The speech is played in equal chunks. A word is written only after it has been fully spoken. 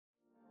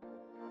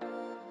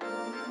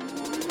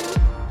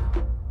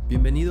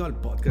Bienvenido al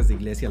podcast de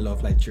Iglesia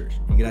Love Life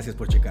Church y gracias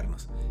por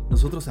checarnos.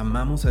 Nosotros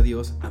amamos a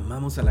Dios,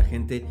 amamos a la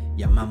gente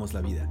y amamos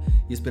la vida.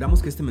 Y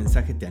esperamos que este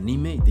mensaje te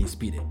anime y te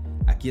inspire.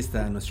 Aquí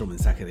está nuestro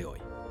mensaje de hoy.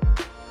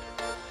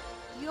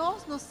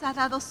 Dios nos ha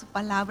dado su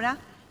palabra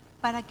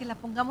para que la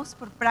pongamos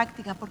por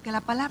práctica, porque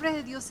la palabra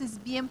de Dios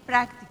es bien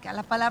práctica,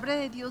 la palabra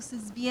de Dios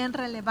es bien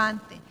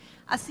relevante.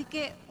 Así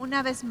que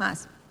una vez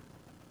más,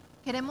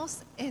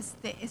 queremos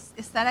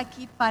estar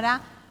aquí para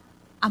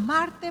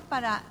amarte,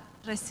 para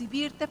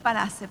recibirte,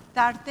 para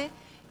aceptarte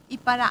y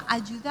para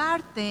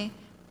ayudarte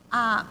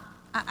a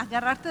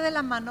agarrarte de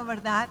la mano,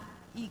 ¿verdad?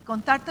 Y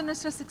contarte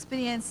nuestras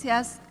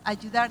experiencias,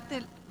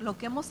 ayudarte lo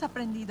que hemos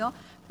aprendido,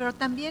 pero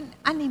también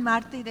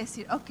animarte y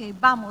decir, ok,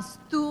 vamos,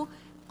 tú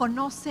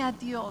conoce a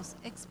Dios,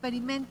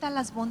 experimenta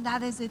las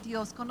bondades de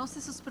Dios,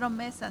 conoce sus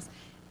promesas,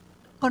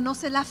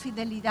 conoce la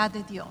fidelidad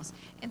de Dios.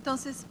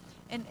 Entonces,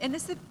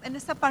 en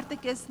esta parte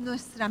que es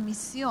nuestra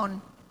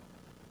misión,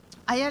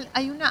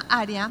 hay una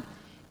área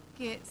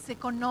que se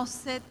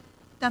conoce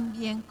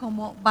también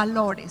como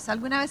valores.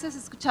 ¿Alguna vez has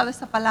escuchado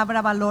esta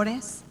palabra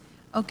valores?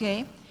 Ok.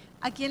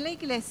 Aquí en la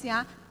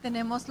iglesia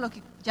tenemos lo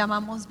que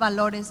llamamos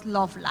valores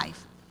Love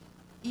Life.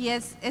 Y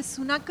es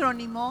un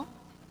acrónimo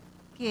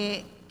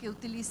que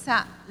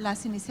utiliza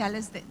las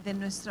iniciales de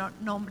nuestro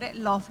nombre,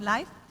 Love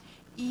Life.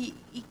 Y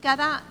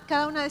cada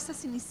una de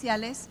estas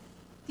iniciales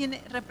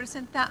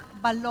representa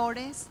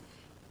valores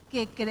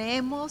que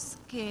creemos,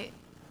 que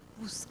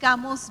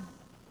buscamos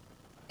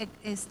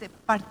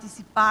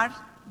participar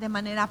de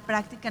manera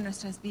práctica en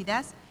nuestras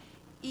vidas,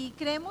 y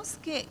creemos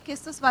que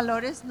estos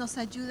valores nos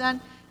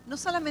ayudan no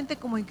solamente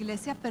como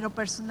iglesia, pero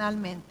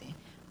personalmente.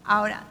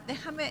 Ahora,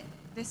 déjame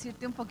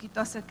decirte un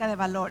poquito acerca de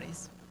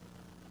valores.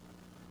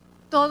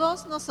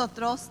 Todos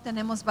nosotros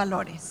tenemos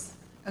valores,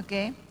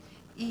 ¿ok?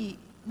 Y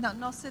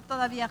no sé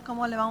todavía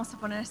cómo le vamos a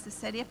poner a esta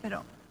serie,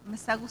 pero me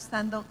está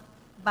gustando.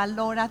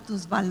 Valora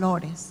tus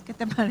valores. ¿Qué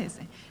te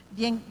parece?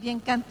 Bien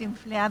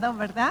cantinfleado,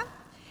 ¿verdad?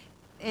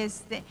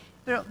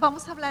 Pero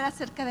vamos a hablar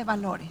acerca de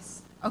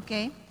valores,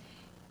 ¿ok?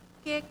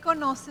 ¿Qué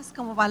conoces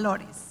como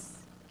valores?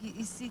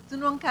 Y si tú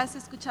nunca has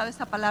escuchado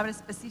esa palabra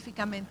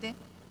específicamente,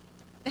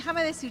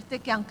 déjame decirte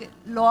que aunque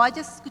lo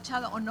hayas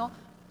escuchado o no,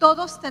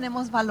 todos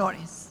tenemos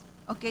valores,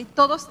 ¿ok?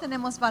 Todos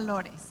tenemos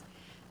valores.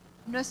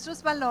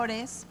 Nuestros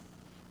valores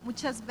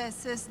muchas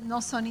veces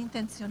no son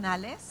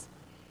intencionales.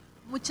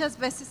 Muchas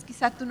veces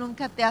quizá tú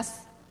nunca te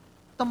has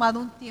tomado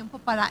un tiempo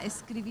para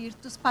escribir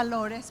tus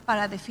valores,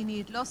 para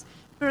definirlos,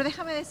 pero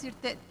déjame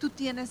decirte, tú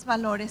tienes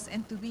valores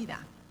en tu vida.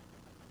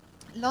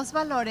 Los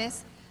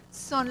valores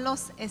son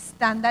los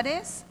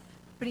estándares,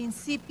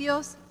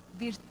 principios,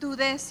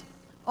 virtudes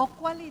o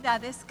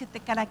cualidades que te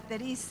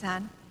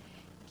caracterizan,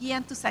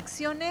 guían tus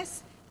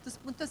acciones, tus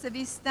puntos de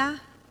vista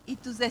y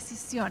tus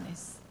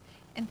decisiones.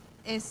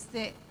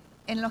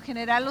 En lo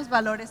general, los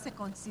valores se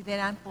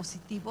consideran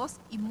positivos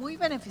y muy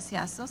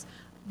beneficiosos,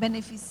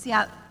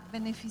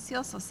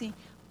 sí,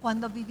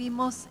 cuando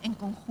vivimos en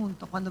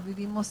conjunto, cuando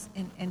vivimos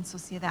en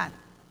sociedad.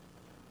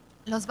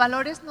 Los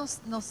valores nos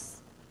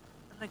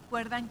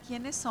recuerdan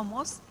quiénes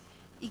somos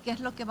y qué es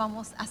lo que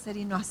vamos a hacer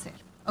y no hacer,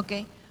 ¿ok?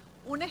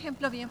 Un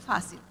ejemplo bien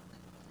fácil.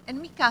 En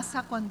mi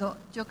casa, cuando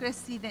yo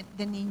crecí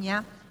de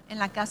niña, en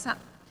la casa,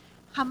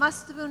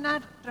 jamás tuve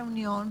una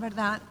reunión,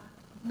 ¿verdad?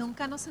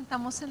 Nunca nos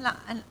sentamos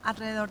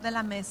alrededor de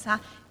la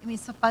mesa y mis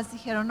papás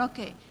dijeron, ok,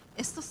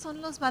 estos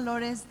son los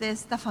valores de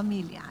esta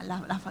familia,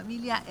 la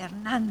familia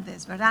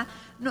Hernández, ¿verdad?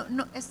 No,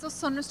 estos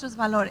son nuestros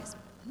valores.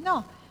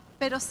 No,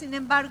 pero sin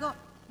embargo,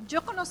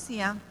 yo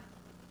conocía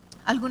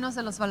algunos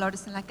de los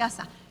valores en la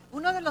casa.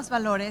 Uno de los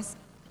valores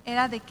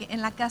era de que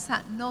en la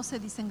casa no se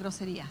dicen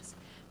groserías.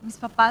 Mis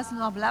papás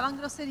no hablaban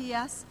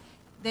groserías.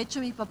 De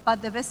hecho, mi papá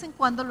de vez en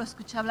cuando lo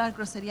escuché hablar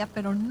grosería,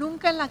 pero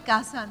nunca en la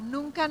casa,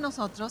 nunca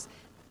nosotros.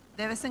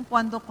 De vez en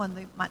cuando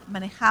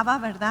manejaba,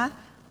 ¿verdad?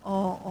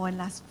 O en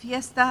las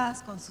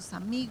fiestas con sus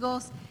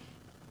amigos.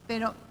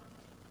 Pero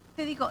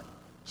te digo,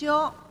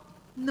 yo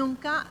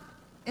nunca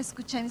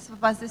escuché a mis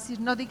papás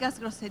decir, no digas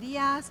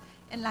groserías,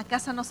 en la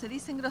casa no se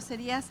dicen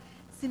groserías.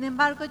 Sin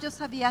embargo, yo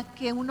sabía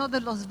que uno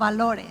de los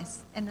valores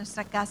en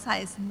nuestra casa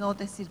es no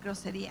decir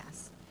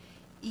groserías.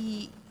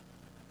 Y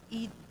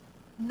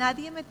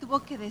nadie me tuvo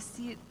que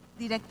decir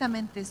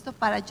directamente esto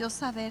para yo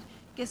saber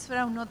que eso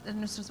era uno de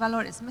nuestros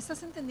valores. ¿Me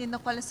estás entendiendo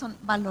cuáles son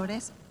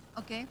valores?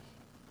 ¿Ok?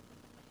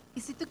 Y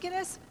si tú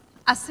quieres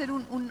hacer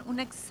un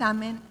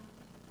examen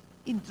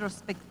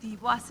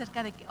introspectivo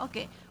acerca de que,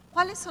 ok,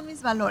 ¿cuáles son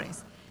mis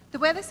valores? Te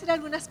voy a decir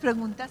algunas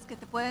preguntas que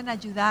te pueden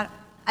ayudar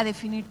a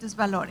definir tus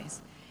valores.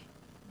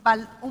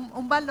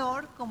 Un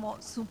valor,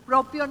 como su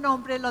propio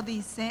nombre lo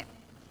dice,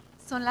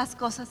 son las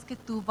cosas que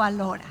tú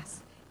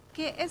valoras.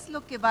 ¿Qué es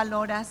lo que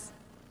valoras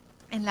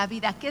en la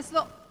vida? ¿Qué es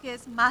lo que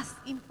es más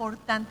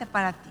importante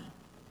para ti?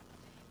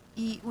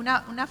 Y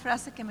una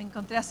frase que me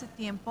encontré hace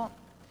tiempo,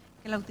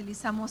 que la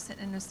utilizamos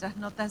en nuestras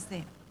notas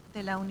de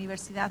la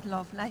Universidad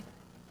Love Life,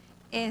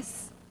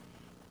 es: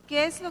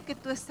 ¿qué es lo que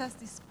tú estás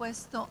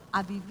dispuesto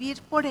a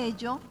vivir por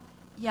ello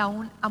y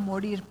aún a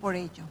morir por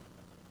ello?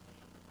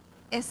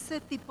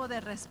 ese tipo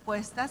de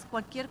respuestas,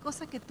 cualquier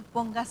cosa que tú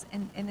pongas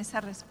en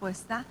esa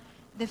respuesta,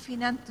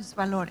 definan tus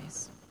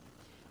valores.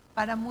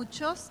 Para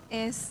muchos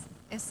es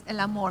el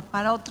amor,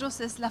 para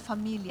otros es la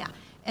familia.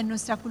 En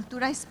nuestra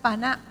cultura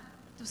hispana,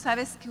 tú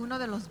sabes que uno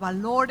de los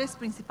valores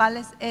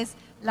principales es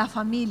la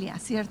familia,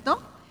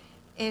 ¿cierto?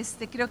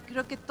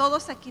 Creo que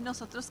todos aquí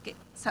nosotros que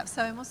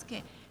sabemos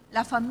que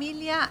la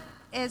familia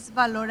es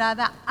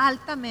valorada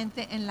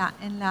altamente en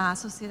la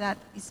sociedad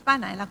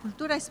hispana, en la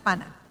cultura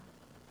hispana.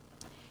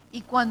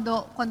 Y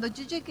cuando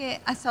yo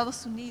llegué a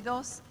Estados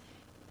Unidos,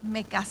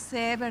 me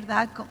casé,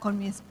 ¿verdad?, con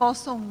mi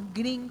esposo, un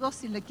gringo,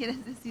 si le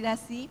quieres decir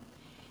así,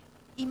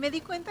 y me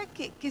di cuenta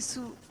que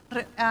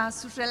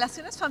sus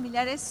relaciones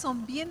familiares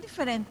son bien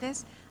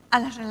diferentes a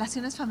las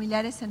relaciones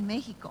familiares en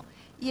México.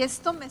 Y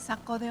esto me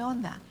sacó de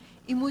onda.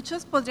 Y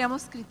muchos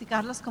podríamos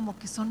criticarlos como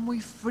que son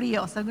muy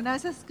fríos. ¿Alguna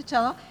vez has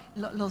escuchado?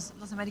 Los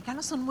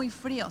americanos son muy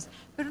fríos,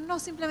 pero no,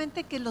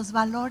 simplemente que los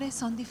valores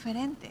son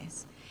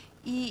diferentes.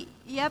 Y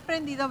he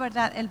aprendido,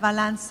 ¿verdad?, el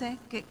balance,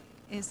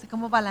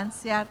 cómo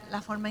balancear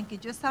la forma en que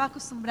yo estaba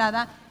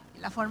acostumbrada,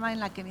 la forma en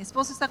la que mi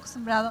esposo está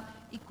acostumbrado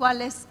y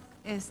cuál es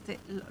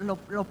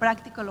lo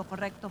práctico, lo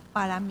correcto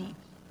para mí.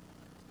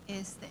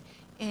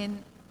 En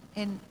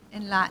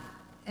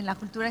la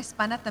cultura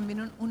hispana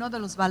también uno de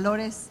los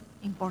valores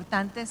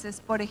importantes es,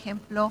 por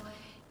ejemplo,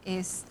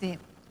 que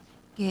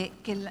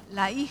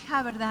la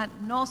hija, ¿verdad?,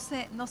 no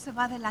se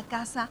va de la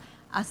casa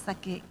hasta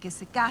que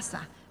se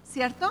casa,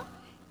 ¿cierto?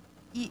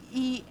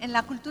 Y en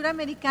la cultura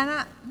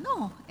americana,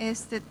 no,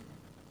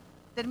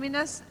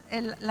 terminas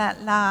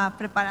la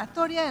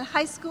preparatoria, el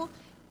high school,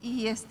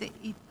 y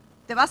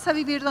te vas a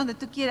vivir donde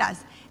tú quieras.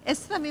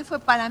 Esto también fue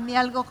para mí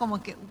algo como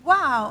que,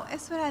 wow,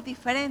 eso era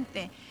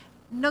diferente.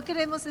 No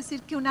queremos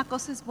decir que una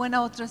cosa es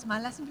buena, otra es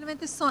mala,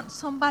 simplemente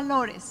son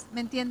valores,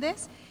 ¿me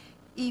entiendes?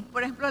 Y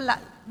por ejemplo,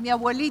 mi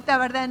abuelita,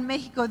 ¿verdad?, en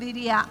México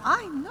diría,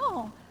 ay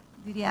no,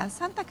 diría,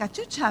 santa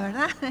cachucha,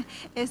 ¿verdad?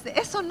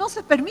 Eso no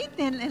se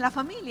permite en la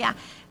familia.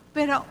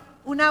 Pero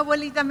una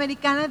abuelita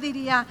americana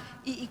diría,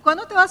 ¿y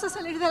cuándo te vas a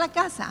salir de la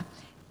casa?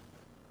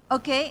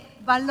 Ok,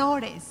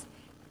 valores.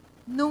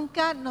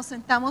 Nunca nos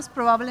sentamos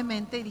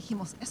probablemente y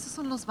dijimos, estos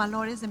son los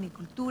valores de mi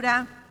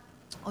cultura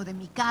o de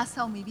mi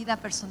casa o mi vida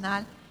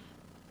personal,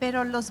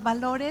 pero los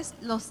valores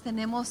los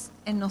tenemos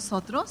en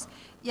nosotros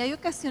y hay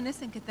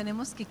ocasiones en que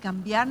tenemos que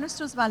cambiar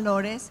nuestros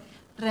valores,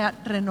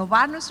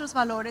 renovar nuestros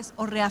valores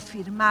o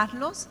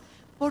reafirmarlos,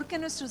 porque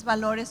nuestros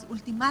valores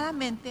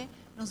últimamente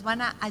nos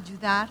van a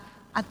ayudar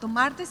a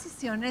tomar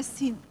decisiones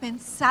sin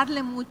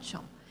pensarle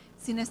mucho,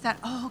 sin estar,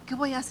 ¿qué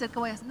voy a hacer? ¿Qué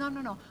voy a hacer?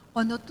 No.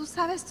 Cuando tú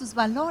sabes tus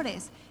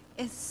valores,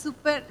 es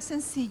súper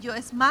sencillo,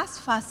 es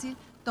más fácil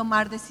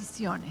tomar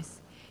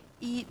decisiones.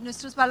 Y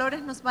nuestros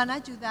valores nos van a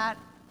ayudar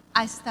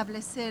a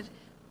establecer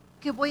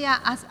qué voy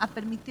a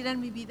permitir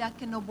en mi vida,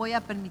 qué no voy a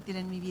permitir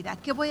en mi vida,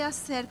 qué voy a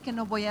hacer, qué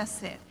no voy a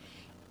hacer.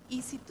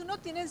 Y si tú no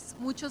tienes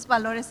muchos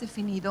valores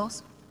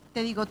definidos,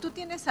 te digo, tú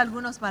tienes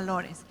algunos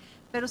valores,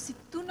 pero si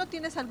tú no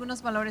tienes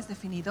algunos valores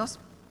definidos,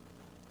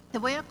 te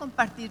voy a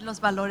compartir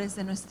los valores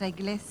de nuestra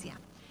iglesia.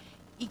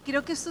 Y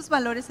creo que estos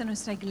valores de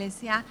nuestra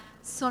iglesia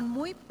son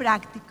muy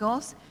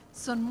prácticos,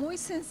 son muy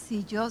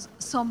sencillos,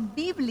 son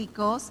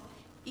bíblicos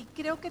y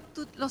creo que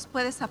tú los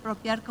puedes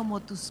apropiar como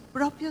tus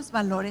propios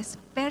valores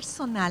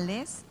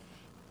personales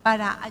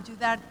para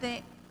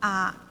ayudarte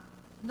a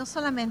no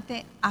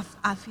solamente a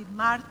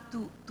afirmar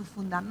tu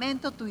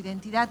fundamento, tu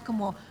identidad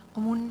como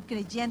un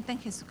creyente en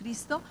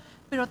Jesucristo,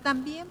 pero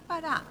también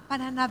para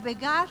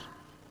navegar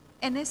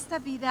en esta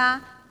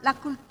vida la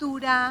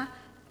cultura,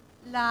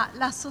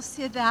 la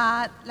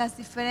sociedad, las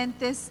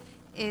diferentes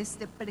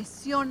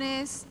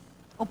presiones,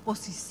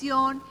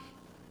 oposición,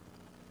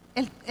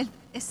 el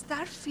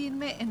estar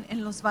firme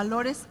en los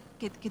valores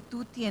que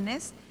tú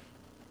tienes,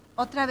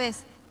 otra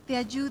vez, te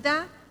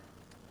ayuda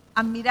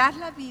a mirar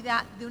la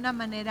vida de una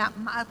manera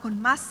con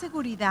más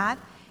seguridad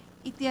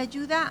y te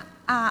ayuda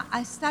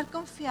a estar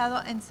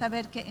confiado en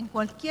saber que en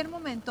cualquier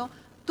momento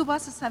tú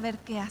vas a saber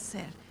qué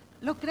hacer.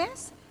 ¿Lo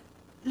crees?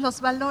 Los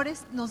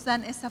valores nos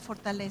dan esa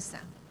fortaleza.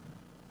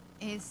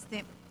 Si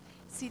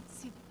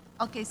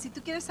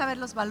tú quieres saber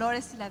los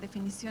valores y la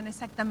definición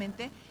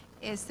exactamente,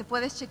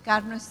 puedes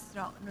checar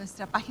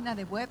nuestra página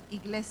de web,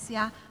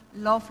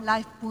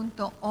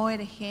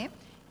 iglesialovelife.org,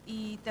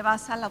 y te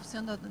vas a la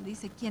opción donde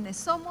dice quiénes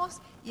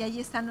somos y ahí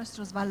están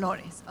nuestros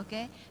valores,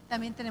 ¿ok?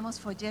 También tenemos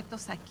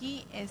folletos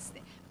aquí,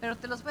 pero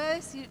te los voy a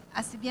decir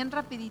así bien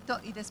rapidito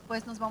y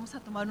después nos vamos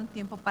a tomar un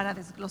tiempo para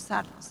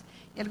desglosarlos.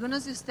 Y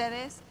algunos de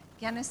ustedes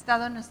que han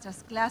estado en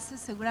nuestras clases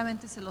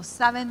seguramente se los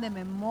saben de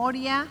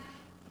memoria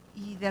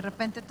y de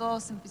repente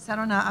todos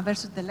empezaron a ver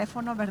su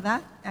teléfono,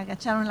 ¿verdad?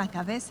 Agacharon la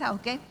cabeza,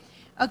 ¿ok?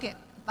 Ok,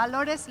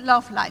 valores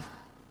Love Life.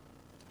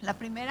 La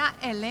primera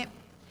L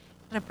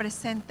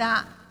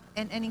representa,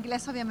 en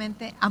inglés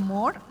obviamente,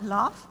 amor,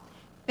 love,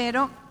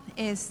 pero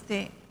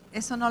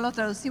eso no lo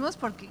traducimos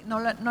porque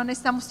no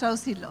necesitamos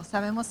traducirlo.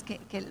 Sabemos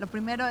que lo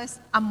primero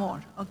es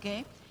amor, ¿ok?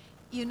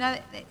 Y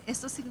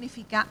esto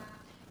significa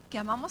que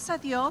amamos a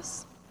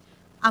Dios,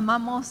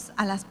 amamos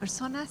a las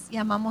personas y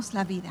amamos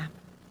la vida.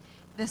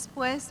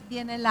 Después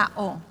viene la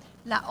O.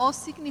 La O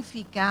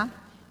significa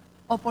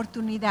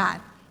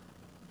oportunidad.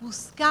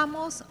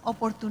 Buscamos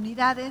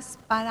oportunidades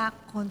para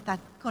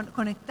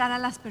conectar a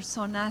las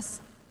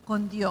personas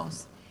con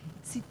Dios.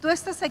 Si tú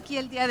estás aquí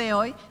el día de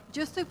hoy,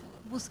 yo estoy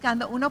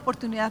buscando una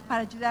oportunidad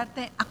para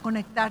ayudarte a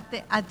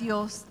conectarte a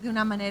Dios de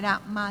una manera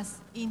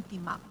más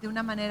íntima, de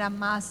una manera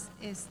más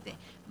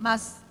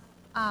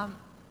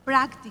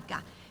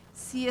práctica.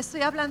 Si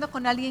estoy hablando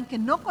con alguien que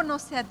no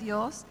conoce a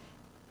Dios,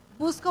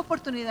 busco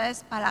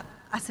oportunidades para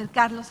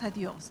acercarlos a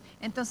Dios.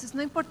 Entonces,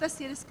 no importa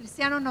si eres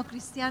cristiano o no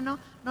cristiano,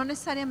 no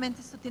necesariamente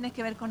esto tiene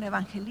que ver con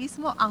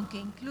evangelismo, aunque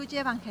incluye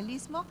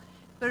evangelismo,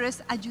 pero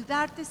es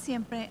ayudarte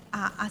siempre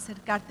a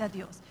acercarte a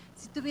Dios.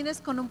 Si tú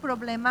vienes con un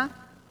problema,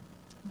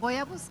 voy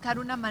a buscar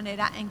una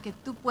manera en que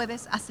tú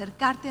puedes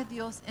acercarte a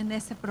Dios en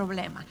ese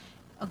problema.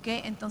 ¿Ok?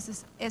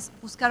 Entonces, es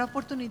buscar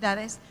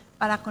oportunidades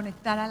para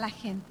conectar a la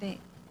gente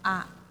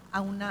a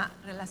una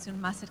relación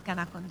más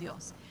cercana con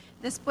Dios.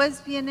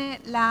 Después viene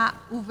la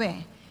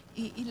V.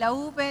 Y la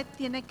V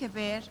tiene que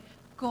ver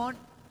con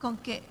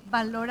que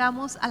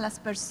valoramos a las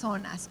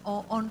personas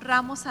o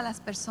honramos a las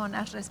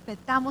personas,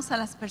 respetamos a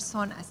las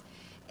personas.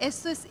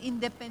 Esto es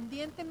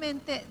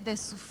independientemente de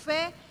su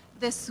fe,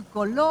 de su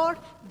color,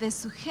 de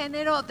su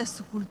género, de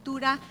su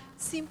cultura.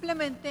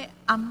 Simplemente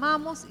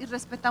amamos y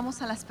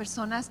respetamos a las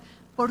personas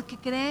porque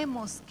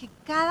creemos que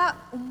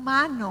cada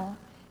humano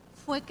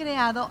fue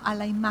creado a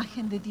la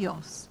imagen de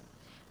Dios.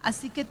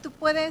 Así que tú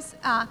puedes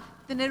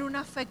tener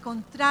una fe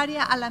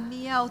contraria a la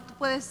mía o tú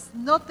puedes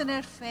no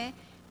tener fe.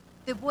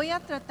 Te voy a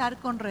tratar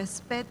con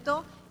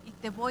respeto y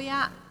te voy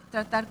a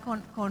tratar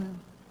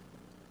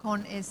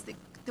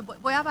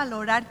voy a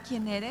valorar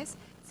quién eres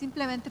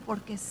simplemente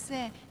porque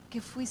sé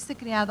que fuiste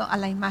creado a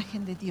la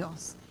imagen de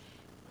Dios.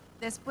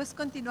 Después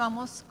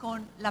continuamos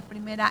con la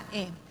primera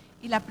E.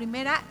 Y la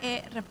primera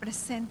E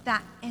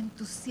representa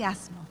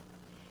entusiasmo,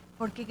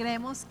 porque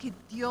creemos que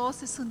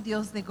Dios es un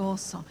Dios de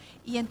gozo.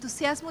 Y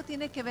entusiasmo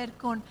tiene que ver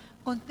con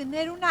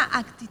tener una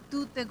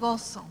actitud de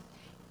gozo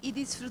y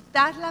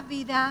disfrutar la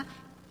vida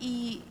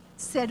y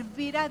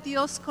servir a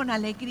Dios con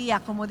alegría,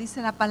 como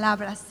dice la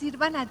palabra.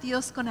 Sirvan a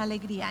Dios con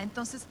alegría.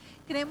 Entonces,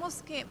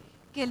 creemos que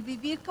el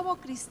vivir como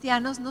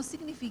cristianos no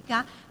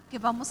significa que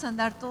vamos a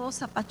andar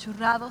todos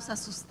apachurrados,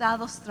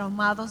 asustados,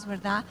 traumados,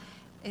 ¿verdad?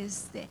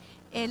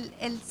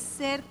 El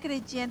ser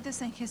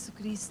creyentes en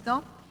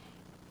Jesucristo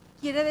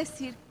quiere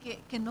decir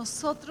que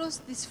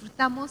nosotros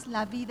disfrutamos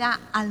la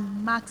vida al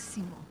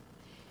máximo.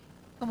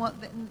 Como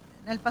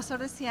el pastor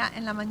decía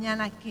en la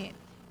mañana que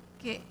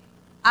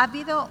ha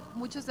habido,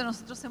 muchos de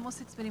nosotros hemos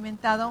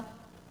experimentado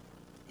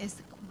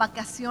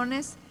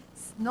vacaciones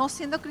no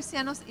siendo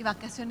cristianos y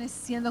vacaciones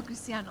siendo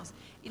cristianos.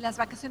 Y las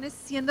vacaciones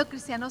siendo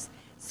cristianos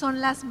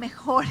son las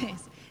mejores,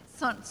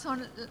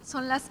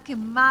 son las que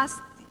más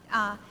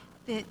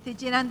te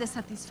llenan de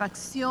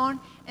satisfacción.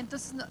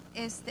 Entonces,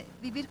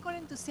 vivir con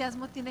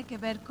entusiasmo tiene que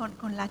ver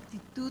con la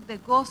actitud de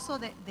gozo,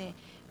 de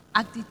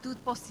actitud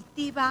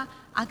positiva,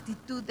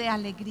 actitud de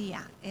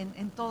alegría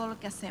en todo lo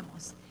que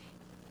hacemos.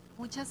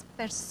 Muchas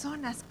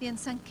personas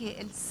piensan que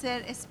el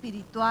ser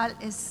espiritual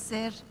es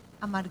ser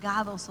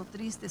amargados o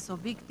tristes o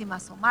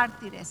víctimas o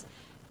mártires.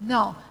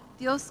 No,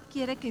 Dios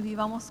quiere que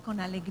vivamos con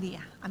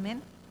alegría.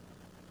 Amén.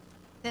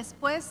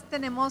 Después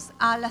tenemos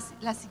a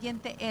la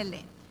siguiente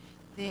L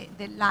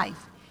de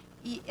life.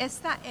 Y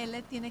esta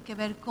L tiene que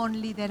ver con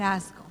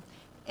liderazgo.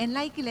 En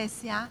la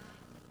iglesia,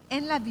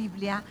 en la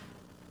Biblia,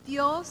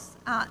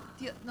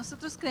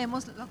 nosotros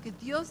creemos lo que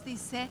Dios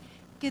dice,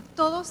 que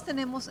todos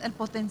tenemos el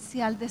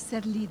potencial de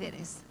ser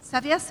líderes.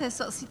 ¿Sabías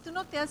eso? Si tú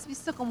no te has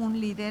visto como un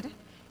líder,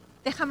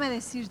 déjame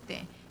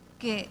decirte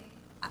que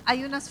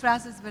hay unas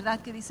frases, ¿verdad?,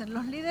 que dicen,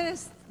 los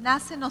líderes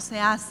nacen o se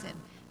hacen.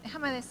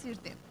 Déjame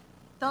decirte,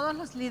 todos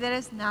los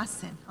líderes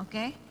nacen,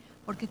 ¿ok?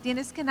 Porque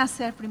tienes que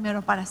nacer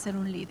primero para ser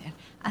un líder.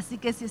 Así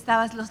que si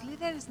los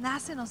líderes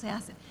nacen o se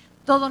hacen,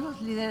 todos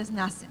los líderes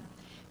nacen.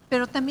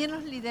 Pero también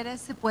los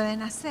líderes se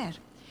pueden hacer.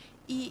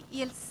 Y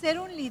el ser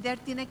un líder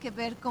tiene que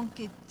ver con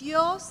que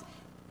Dios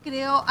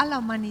creó a la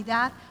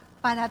humanidad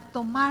para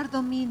tomar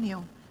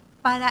dominio,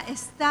 para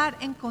estar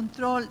en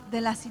control de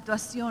las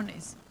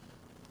situaciones.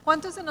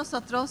 ¿Cuántos de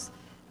nosotros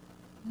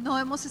no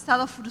hemos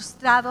estado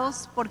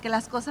frustrados porque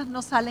las cosas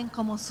no salen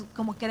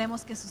como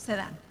queremos que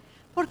sucedan?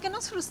 ¿Por qué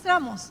nos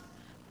frustramos?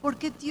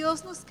 Porque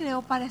Dios nos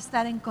creó para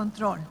estar en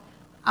control.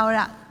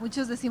 Ahora,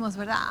 muchos decimos,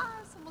 ¿verdad?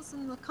 Somos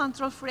unos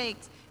control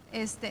freaks.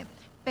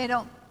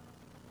 Pero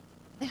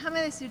déjame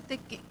decirte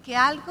que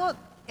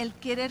el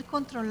querer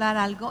controlar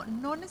algo,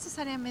 no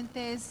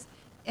necesariamente es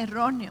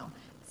erróneo,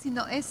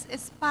 sino es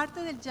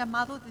parte del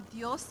llamado de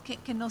Dios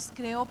que nos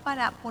creó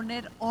para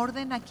poner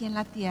orden aquí en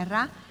la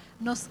tierra,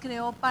 nos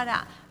creó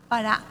para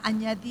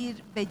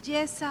añadir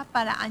belleza,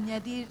 para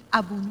añadir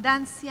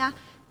abundancia.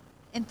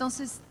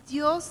 Entonces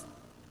Dios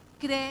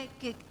cree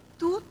que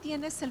tú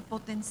tienes el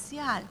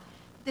potencial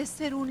de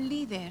ser un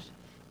líder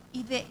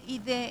y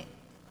de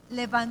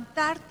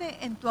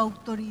levantarte en tu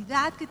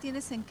autoridad que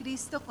tienes en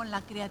Cristo, con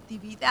la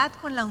creatividad,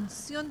 con la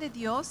unción de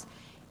Dios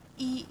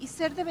y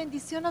ser de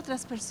bendición a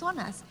otras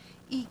personas.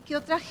 y que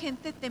otra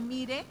gente te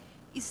mire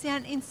y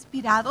sean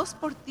inspirados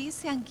por ti,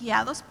 sean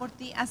guiados por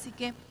ti. Así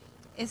que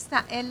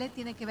esta L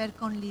tiene que ver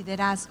con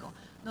liderazgo,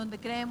 donde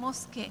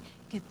creemos que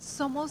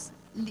somos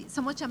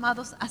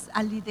llamados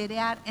a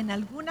liderar en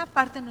alguna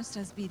parte de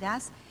nuestras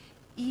vidas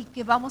y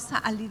que vamos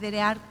a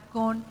liderar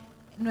con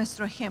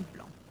nuestro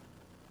ejemplo.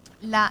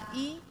 La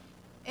I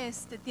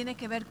tiene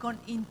que ver con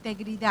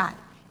integridad,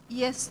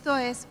 y esto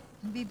es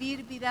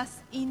vivir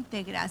vidas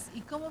íntegras.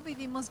 ¿Y cómo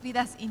vivimos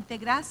vidas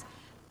íntegras?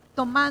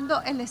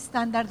 Tomando el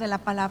estándar de la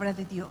palabra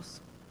de Dios.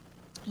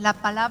 La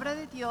palabra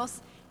de Dios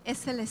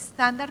es el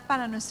estándar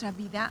para nuestra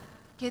vida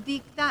que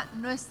dicta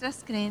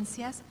nuestras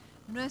creencias,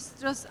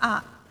 nuestros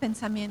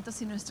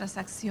pensamientos y nuestras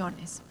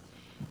acciones.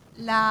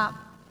 La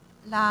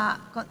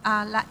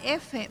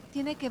F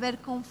tiene que ver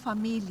con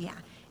familia,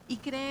 y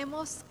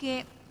creemos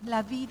que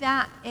la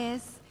vida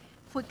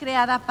fue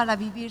creada para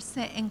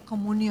vivirse en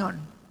comunión.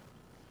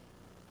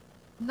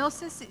 No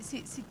sé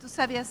si tú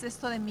sabías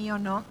esto de mí o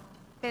no,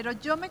 pero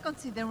yo me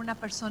considero una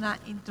persona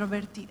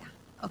introvertida,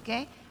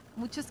 ¿ok?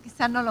 Muchos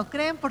quizá no lo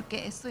creen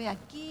porque estoy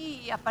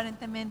aquí y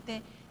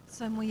aparentemente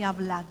soy muy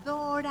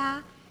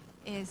habladora,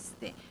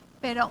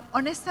 pero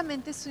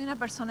honestamente soy una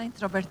persona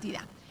introvertida.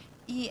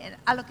 Y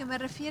a lo que me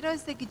refiero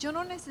es de que yo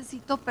no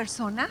necesito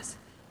personas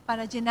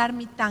para llenar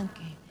mi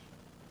tanque.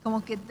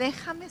 Como que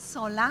déjame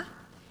sola,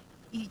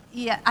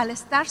 y al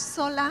estar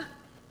sola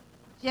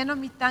lleno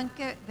mi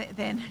tanque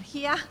de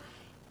energía,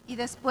 y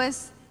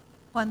después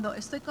cuando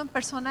estoy con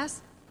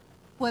personas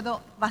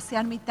puedo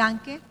vaciar mi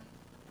tanque,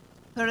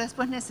 pero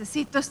después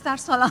necesito estar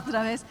sola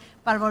otra vez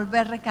para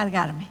volver a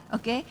recargarme,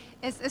 ¿ok?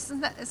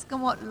 Es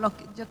como lo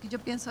que yo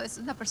pienso, es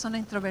una persona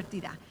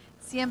introvertida.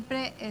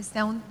 Siempre,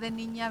 aún de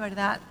niña,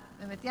 ¿verdad?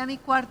 Me metí a mi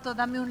cuarto,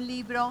 dame un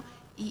libro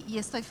y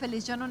estoy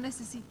feliz. Yo no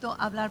necesito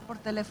hablar por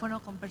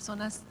teléfono con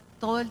personas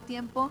todo el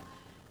tiempo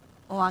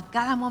o a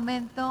cada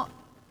momento.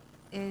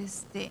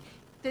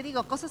 Te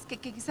digo cosas que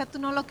quizá tú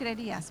no lo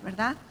creerías,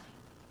 ¿verdad?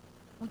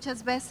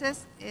 Muchas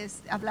veces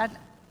hablar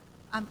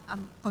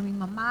con mi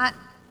mamá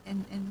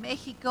en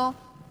México,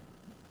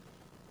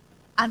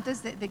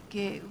 antes de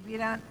que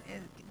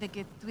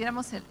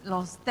tuviéramos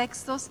los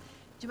textos.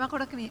 Yo me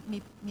acuerdo que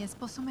mi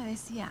esposo me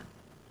decía,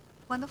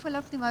 ¿cuándo fue la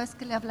última vez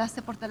que le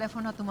hablaste por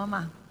teléfono a tu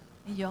mamá?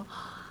 Y yo,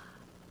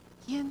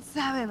 ¿quién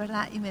sabe,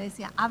 verdad? Y me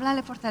decía,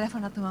 háblale por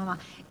teléfono a tu mamá.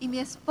 Y mi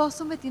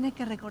esposo me tiene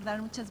que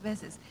recordar muchas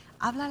veces,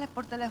 háblale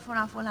por teléfono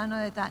a fulano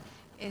de tal.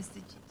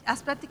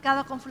 ¿Has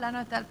platicado con fulano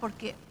de tal?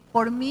 Porque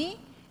por mí,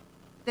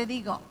 te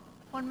digo,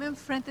 ponme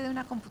enfrente de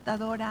una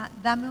computadora,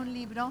 dame un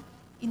libro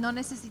y no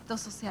necesito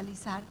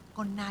socializar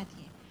con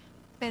nadie.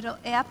 Pero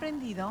he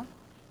aprendido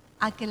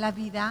a que la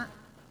vida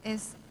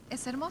es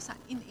hermosa.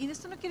 Y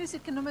esto no quiere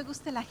decir que no me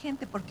guste la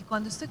gente, porque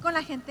cuando estoy con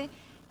la gente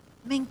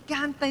me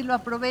encanta y lo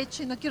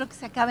aprovecho y no quiero que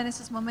se acaben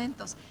esos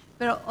momentos.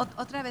 Pero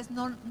otra vez,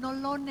 no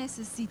lo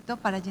necesito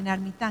para llenar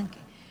mi tanque.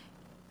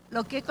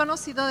 Lo que he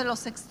conocido de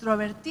los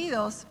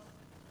extrovertidos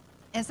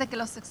es de que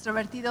los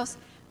extrovertidos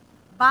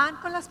van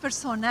con las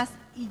personas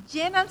y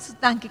llenan su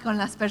tanque con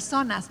las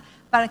personas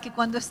para que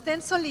cuando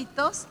estén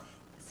solitos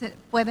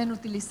pueden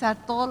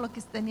utilizar todo lo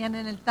que tenían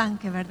en el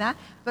tanque, ¿verdad?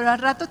 Pero al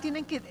rato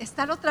tienen que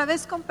estar otra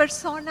vez con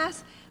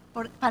personas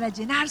para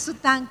llenar su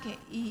tanque,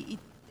 y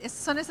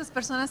son esas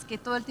personas que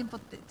todo el tiempo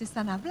te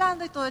están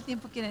hablando y todo el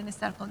tiempo quieren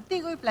estar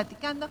contigo y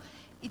platicando.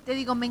 Y te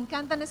digo, me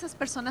encantan esas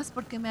personas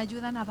porque me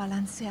ayudan a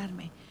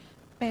balancearme.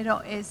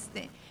 Pero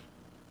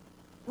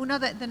uno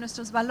de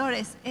nuestros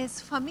valores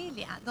es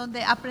familia,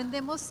 donde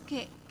aprendemos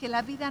que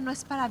la vida no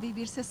es para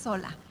vivirse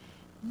sola.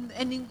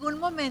 En ningún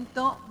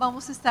momento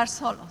vamos a estar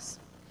solos.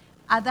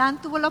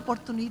 Adán tuvo la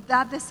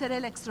oportunidad de ser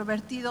el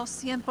extrovertido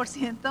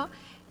 100%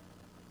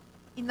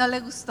 y no le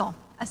gustó.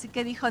 Así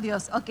que dijo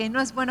Dios, ok, no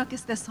es bueno que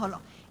estés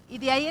solo. Y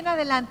de ahí en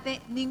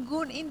adelante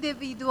ningún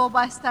individuo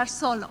va a estar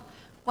solo.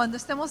 Cuando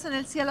estemos en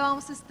el cielo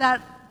vamos a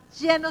estar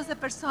llenos de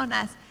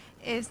personas.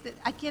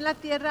 Aquí en la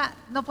tierra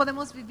no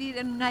podemos vivir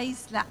en una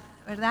isla,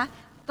 ¿verdad?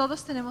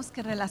 Todos tenemos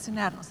que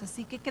relacionarnos.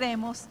 Así que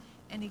creemos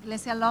en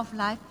Iglesia Love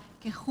Life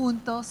que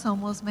juntos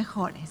somos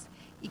mejores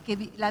y que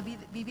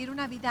vivir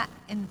una vida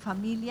en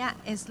familia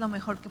es lo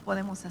mejor que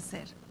podemos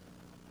hacer.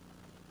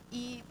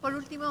 Y por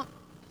último,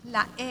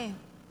 la E,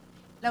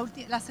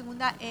 la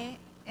segunda E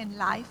en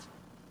Life,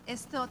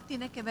 esto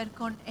tiene que ver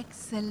con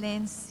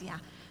excelencia,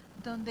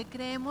 donde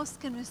creemos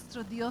que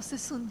nuestro Dios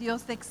es un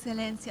Dios de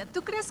excelencia.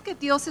 ¿Tú crees que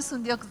Dios es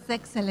un Dios de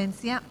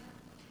excelencia?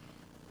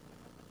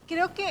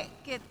 Creo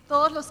que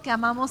todos los que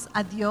amamos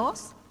a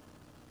Dios,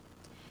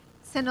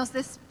 se nos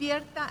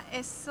despierta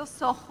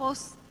esos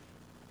ojos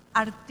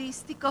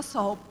artísticos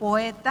o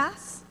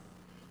poetas,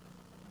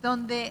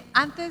 donde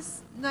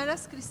antes no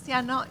eras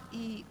cristiano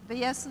y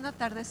veías un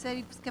atardecer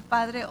y pues qué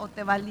padre, o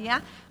te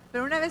valía,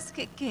 pero una vez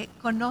que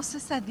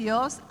conoces a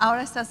Dios,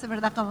 ahora estás de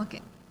verdad como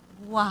que,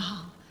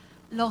 wow,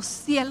 los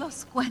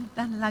cielos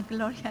cuentan la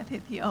gloria de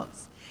Dios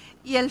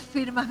y el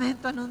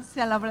firmamento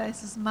anuncia la obra de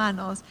sus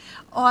manos.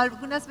 O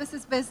algunas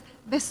veces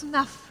ves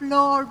una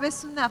flor,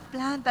 ves una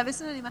planta,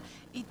 ves un animal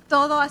y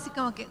todo así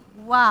como que,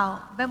 wow,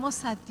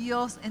 vemos a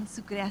Dios en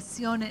su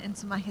creación, en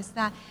su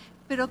majestad.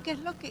 Pero ¿qué es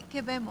lo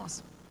que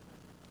vemos?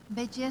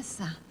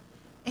 Belleza,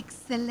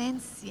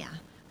 excelencia,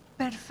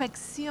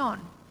 perfección,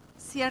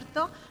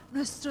 ¿cierto?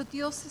 Nuestro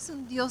Dios es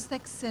un Dios de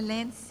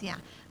excelencia.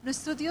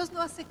 Nuestro Dios no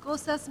hace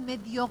cosas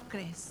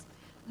mediocres.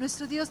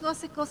 Nuestro Dios no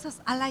hace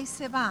cosas al ahí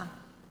se va.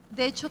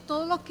 De hecho,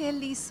 todo lo que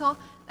Él hizo,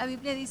 la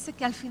Biblia dice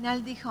que al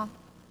final dijo,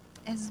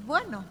 es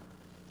bueno,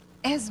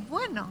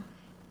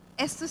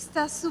 esto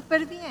está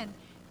súper bien.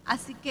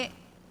 Así que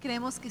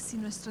creemos que si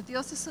nuestro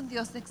Dios es un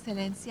Dios de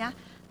excelencia,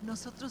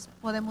 nosotros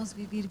podemos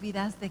vivir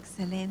vidas de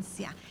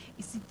excelencia.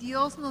 Y si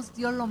Dios nos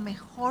dio lo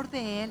mejor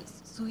de Él,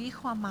 su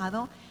Hijo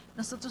amado,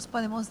 nosotros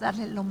podemos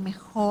darle lo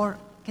mejor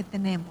que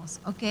tenemos,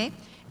 ¿ok?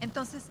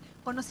 Entonces,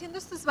 conociendo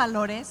estos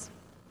valores,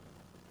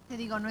 te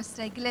digo,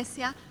 nuestra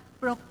iglesia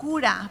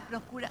procura,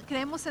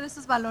 creemos en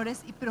estos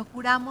valores y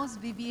procuramos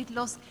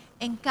vivirlos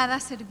en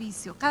cada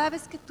servicio. Cada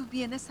vez que tú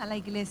vienes a la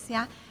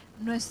iglesia,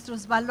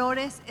 nuestros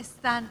valores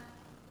están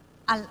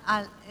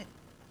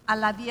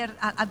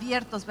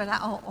abiertos, ¿verdad?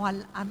 O a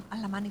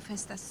la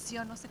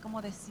manifestación, no sé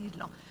cómo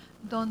decirlo,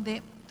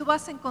 donde tú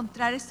vas a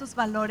encontrar estos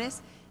valores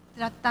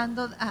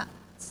tratando de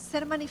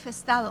ser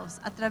manifestados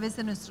a través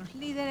de nuestros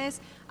líderes,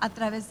 a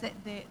través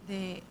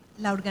de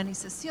la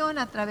organización,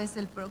 a través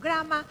del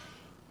programa,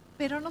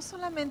 pero no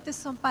solamente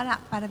son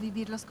para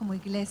vivirlos como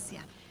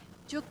iglesia.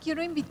 Yo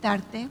quiero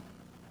invitarte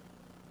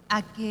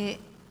a que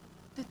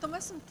te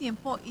tomes un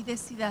tiempo y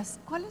decidas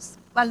cuáles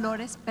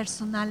valores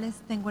personales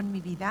tengo en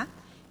mi vida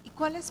y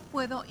cuáles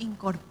puedo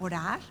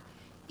incorporar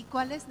y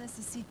cuáles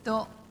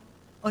necesito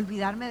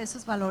olvidarme de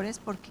esos valores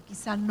porque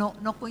quizá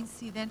no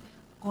coinciden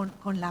con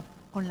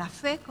la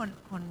fe, con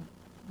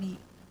mi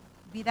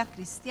vida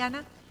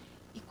cristiana,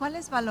 y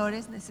cuáles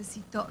valores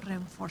necesito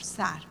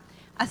reforzar.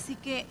 Así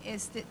que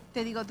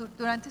te digo,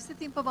 durante este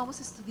tiempo vamos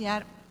a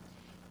estudiar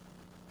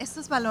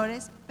estos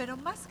valores, pero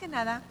más que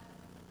nada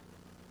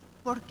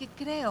porque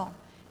creo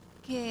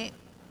que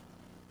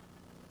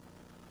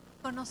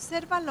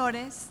conocer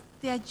valores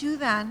te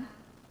ayudan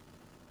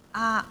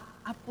a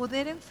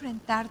poder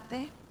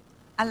enfrentarte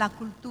a la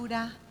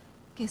cultura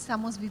que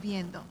estamos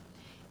viviendo.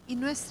 Y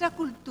nuestra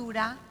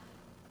cultura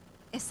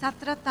está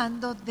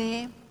tratando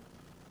de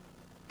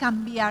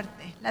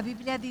cambiarte. La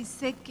Biblia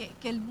dice que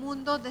el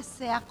mundo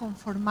desea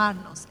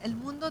conformarnos. El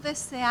mundo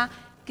desea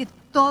que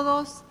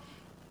todos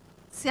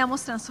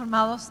seamos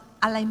transformados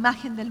a la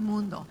imagen del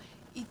mundo.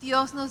 Y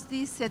Dios nos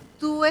dice,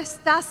 tú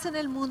estás en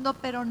el mundo,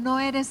 pero no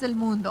eres del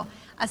mundo.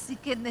 Así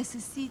que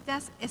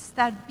necesitas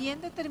estar bien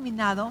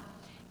determinado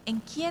en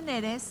quién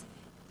eres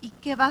y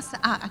qué vas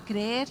a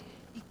creer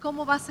y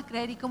cómo vas a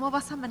creer y cómo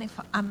vas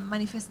a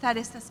manifestar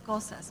estas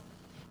cosas.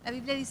 La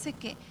Biblia dice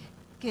que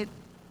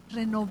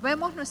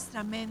renovemos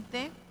nuestra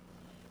mente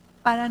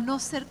para no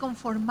ser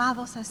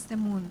conformados a este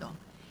mundo.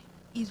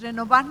 Y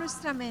renovar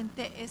nuestra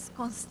mente es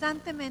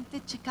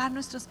constantemente checar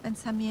nuestros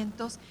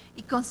pensamientos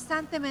y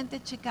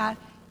constantemente checar,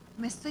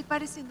 ¿me estoy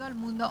pareciendo al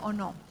mundo o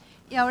no?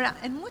 Y ahora,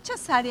 en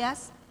muchas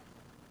áreas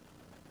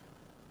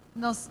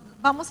nos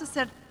vamos a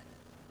ser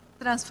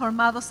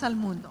transformados al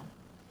mundo.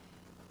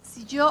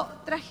 Si yo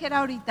trajera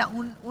ahorita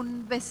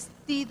un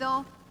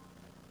vestido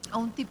o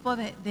un tipo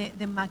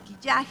de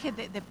maquillaje,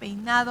 de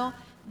peinado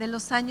de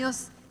los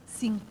años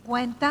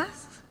 50,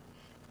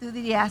 tú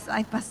dirías,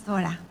 ay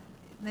pastora,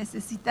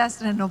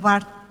 necesitas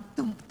renovar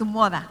tu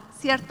moda,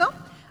 ¿cierto?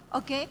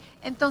 ¿Ok?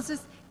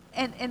 Entonces,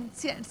 en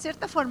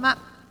cierta forma,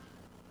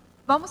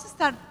 vamos a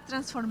estar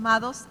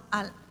transformados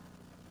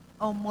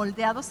o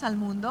moldeados al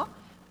mundo,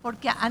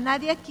 porque a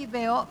nadie aquí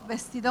veo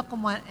vestido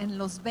como en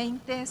los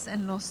 20,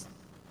 en los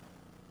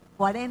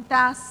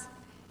 40,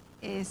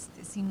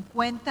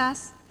 50,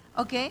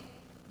 ¿ok?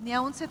 Ni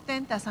aún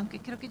 70, aunque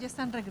creo que ya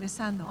están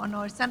regresando, o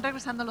no, están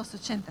regresando a los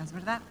 80,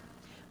 ¿verdad?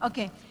 Ok,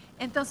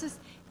 entonces,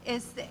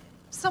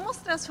 somos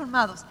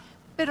transformados,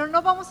 pero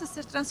no vamos a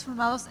ser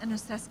transformados en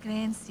nuestras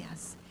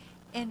creencias,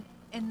 en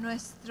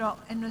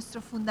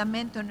nuestro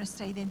fundamento, en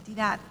nuestra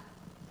identidad.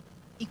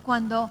 Y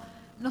cuando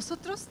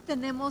nosotros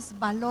tenemos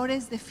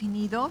valores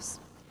definidos,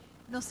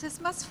 nos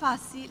es más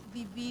fácil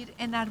vivir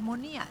en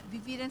armonía,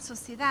 vivir en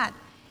sociedad.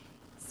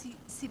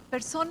 Si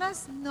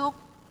personas no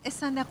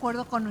están de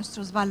acuerdo con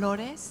nuestros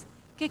valores,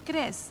 ¿qué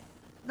crees?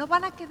 No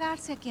van a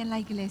quedarse aquí en la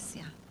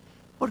iglesia,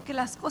 porque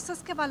las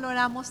cosas que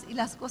valoramos y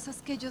las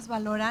cosas que ellos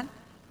valoran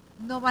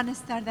no van a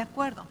estar de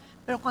acuerdo.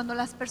 Pero cuando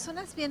las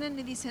personas vienen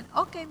y dicen,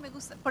 ok, me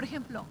gusta, por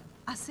ejemplo,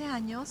 hace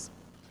años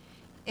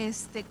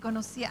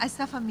conocí a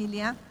esta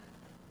familia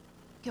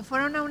que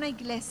fueron a una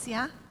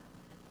iglesia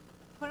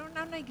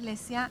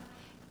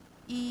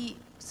y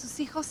sus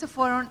hijos se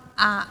fueron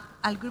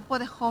al grupo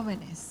de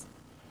jóvenes.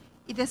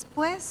 Y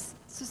después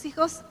sus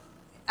hijos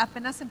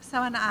apenas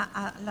empezaban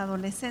a la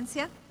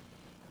adolescencia,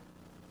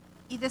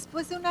 y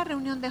después de una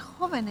reunión de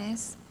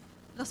jóvenes,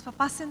 los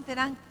papás se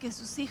enteran que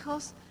sus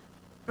hijos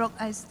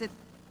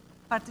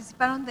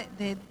participaron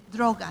de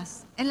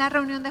drogas en la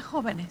reunión de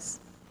jóvenes.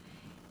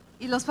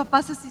 Y los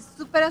papás, así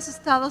súper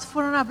asustados,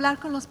 fueron a hablar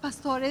con los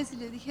pastores y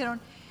le dijeron,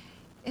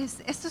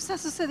 esto está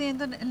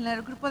sucediendo en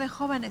el grupo de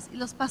jóvenes. Y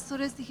los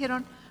pastores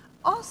dijeron,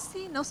 Oh,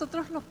 sí,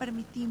 nosotros lo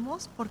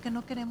permitimos porque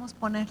no queremos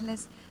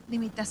ponerles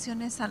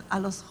limitaciones a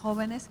los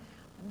jóvenes.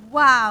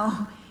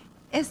 ¡Wow!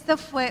 Esto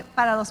fue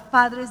para los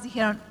padres,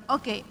 dijeron,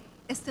 ok,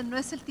 este no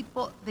es el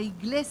tipo de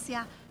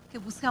iglesia que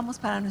buscamos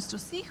para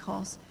nuestros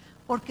hijos,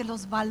 porque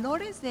los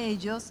valores de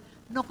ellos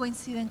no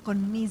coinciden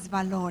con mis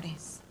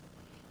valores.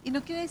 Y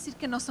no quiere decir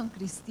que no son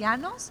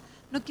cristianos,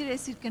 no quiere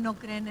decir que no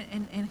creen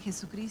en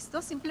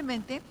Jesucristo,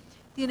 simplemente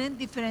tienen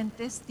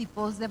diferentes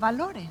tipos de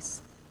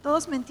valores.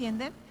 ¿Todos me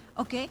entienden?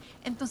 ¿Ok?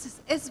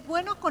 Entonces es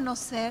bueno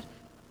conocer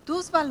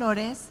tus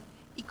valores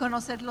y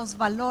conocer los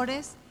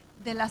valores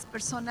de las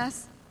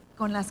personas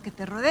con las que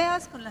te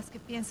rodeas, con las que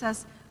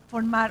piensas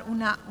formar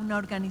una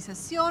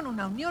organización,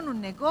 una unión, un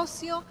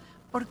negocio.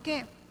 ¿Por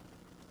qué?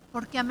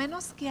 Porque a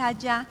menos que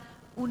haya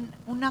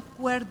un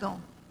acuerdo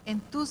en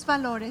tus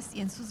valores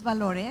y en sus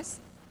valores,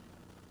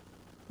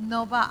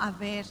 no va a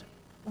haber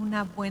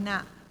una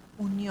buena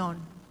unión.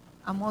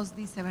 Amós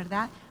dice,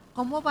 ¿verdad?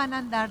 ¿Cómo van a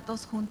andar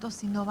dos juntos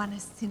si no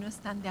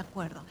están de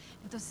acuerdo?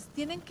 Entonces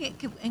tienen que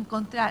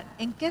encontrar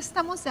en qué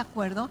estamos de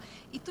acuerdo,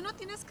 y tú no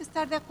tienes que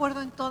estar de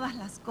acuerdo en todas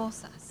las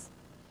cosas.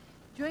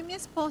 Yo y mi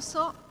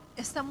esposo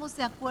estamos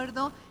de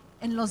acuerdo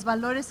en los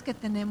valores que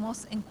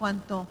tenemos en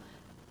cuanto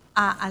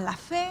a la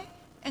fe,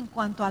 en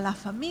cuanto a la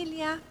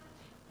familia,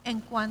 en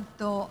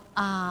cuanto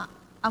a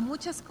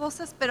muchas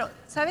cosas, pero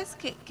 ¿sabes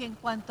que en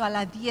cuanto a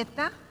la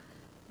dieta,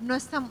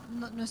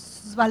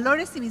 nuestros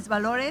valores y mis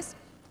valores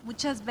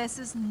muchas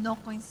veces no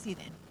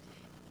coinciden?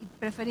 Y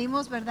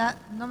preferimos, ¿verdad?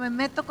 No me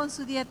meto con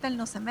su dieta, él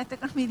no se mete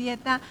con mi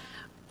dieta,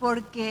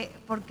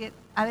 porque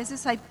a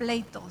veces hay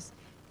pleitos.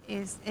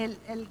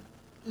 Él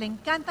le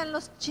encantan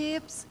los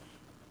chips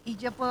y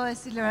yo puedo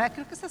decirle, ¿verdad?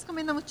 Creo que estás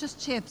comiendo muchos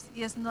chips,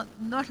 y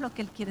no es lo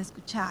que él quiere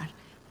escuchar,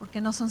 porque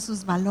no son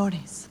sus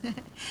valores.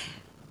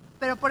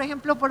 Pero, por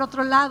ejemplo, por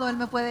otro lado, él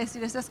me puede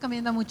decir, estás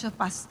comiendo mucho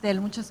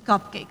pastel, muchos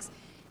cupcakes.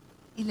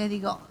 Y le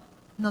digo,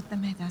 no te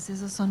metas,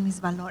 esos son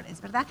mis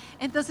valores, ¿verdad?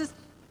 Entonces,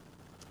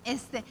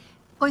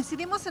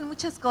 coincidimos en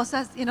muchas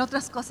cosas y en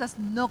otras cosas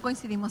no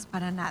coincidimos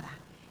para nada.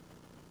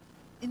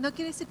 Y no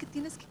quiere decir que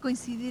tienes que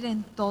coincidir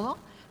en todo,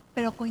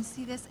 pero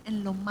coincides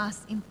en lo más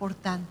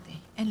importante,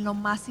 en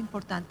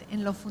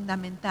lo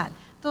fundamental.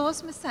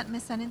 ¿Todos me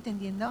están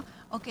entendiendo?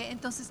 Ok,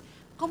 entonces,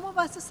 ¿cómo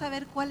vas a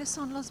saber cuáles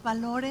son los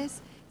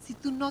valores si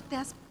tú no te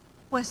has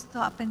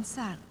puesto a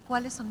pensar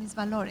cuáles son mis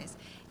valores?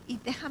 Y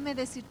déjame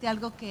decirte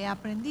algo que he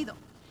aprendido,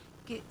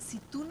 que si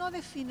tú no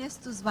defines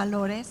tus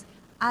valores,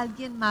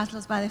 alguien más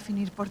los va a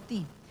definir por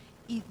ti.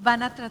 Y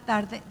van a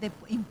tratar de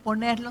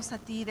imponerlos a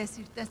ti,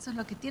 decirte, esto es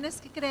lo que tienes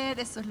que creer,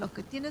 esto es lo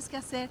que tienes que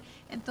hacer.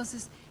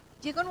 Entonces,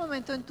 llega un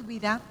momento en tu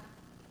vida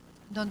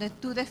donde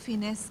tú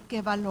defines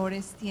qué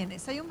valores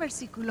tienes. Hay un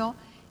versículo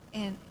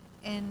en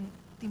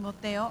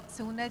Timoteo,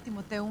 2 de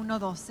Timoteo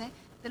 1:12,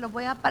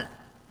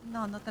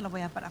 no te lo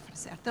voy a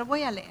parafrasear, te lo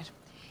voy a leer.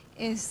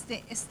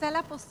 Está el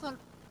apóstol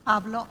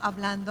Pablo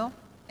hablando,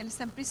 él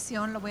está en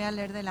prisión, lo voy a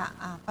leer de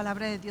la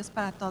palabra de Dios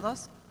para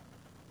todos,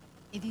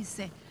 y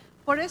dice,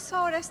 por eso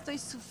ahora estoy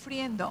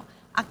sufriendo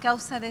a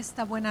causa de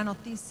esta buena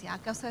noticia, a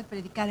causa de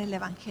predicar el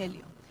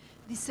evangelio.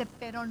 Dice,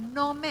 pero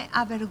no me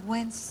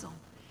avergüenzo,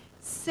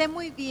 sé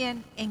muy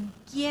bien en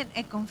quién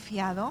he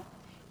confiado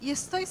y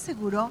estoy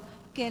seguro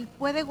que Él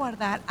puede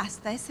guardar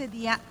hasta ese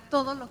día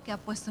todo lo que ha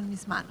puesto en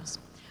mis manos.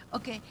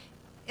 Ok,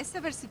 este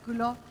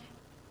versículo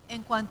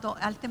en cuanto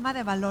al tema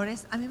de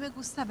valores, a mí me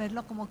gusta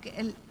verlo como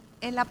que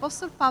el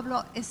apóstol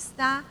Pablo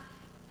está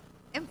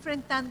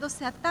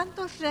enfrentándose a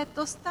tantos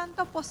retos,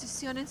 tanta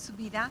oposición en su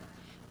vida,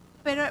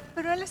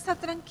 pero él está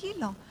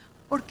tranquilo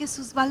porque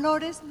sus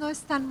valores no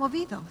están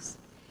movidos.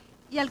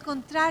 Y al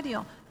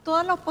contrario,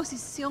 toda la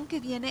oposición que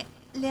viene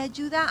le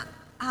ayuda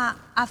a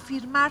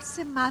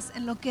afirmarse más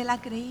en lo que él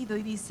ha creído,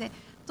 y dice,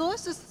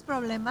 todos estos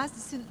problemas,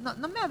 dice,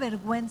 no me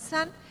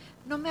avergüenzan,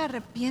 no me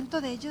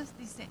arrepiento de ellos.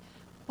 Dice,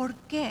 ¿por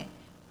qué?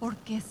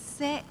 Porque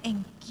sé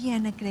en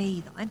quién he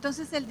creído.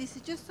 Entonces él dice,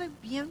 yo estoy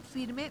bien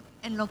firme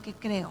en lo que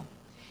creo,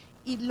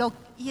 y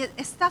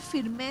esta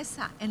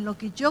firmeza en lo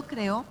que yo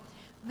creo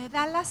me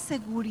da la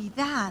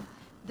seguridad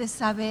de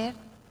saber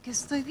que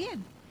estoy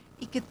bien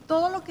y que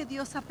todo lo que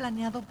Dios ha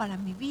planeado para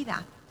mi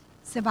vida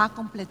se va a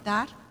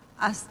completar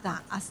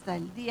hasta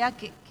el día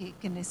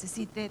que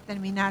necesite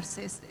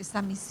terminarse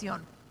esta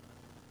misión.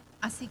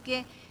 Así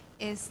que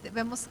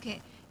vemos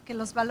que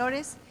los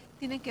valores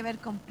tienen que ver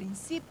con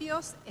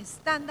principios,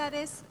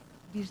 estándares,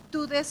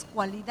 virtudes,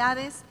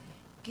 cualidades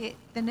que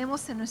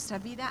tenemos en nuestra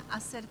vida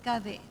acerca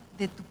de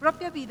tu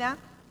propia vida.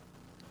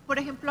 Por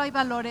ejemplo, hay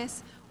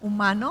valores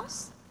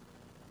humanos.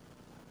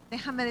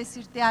 Déjame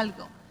decirte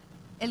algo,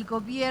 el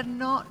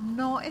gobierno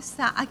no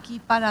está aquí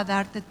para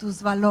darte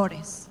tus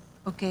valores,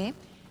 ¿ok?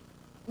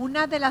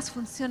 Una de las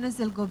funciones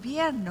del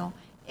gobierno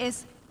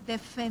es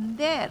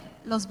defender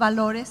los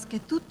valores que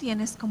tú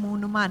tienes como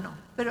un humano,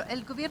 pero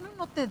el gobierno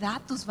no te da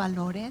tus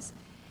valores.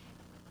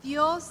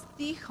 Dios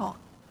dijo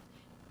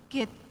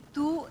que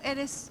tú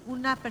eres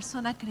una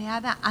persona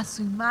creada a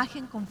su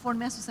imagen,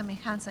 conforme a su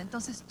semejanza.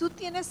 Entonces tú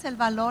tienes el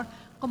valor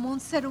como un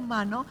ser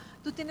humano,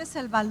 tú tienes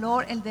el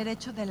valor, el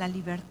derecho de la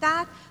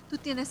libertad, tú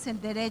tienes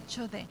el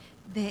derecho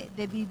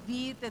de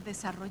vivir, de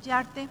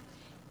desarrollarte,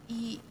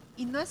 y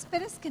no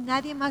esperes que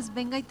nadie más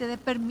venga y te dé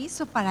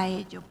permiso para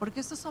ello,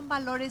 porque estos son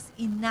valores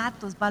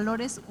innatos,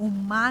 valores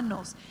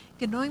humanos,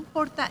 que no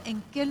importa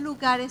en qué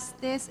lugar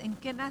estés, en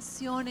qué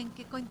nación, en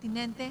qué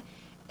continente,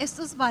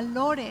 estos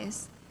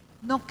valores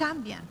no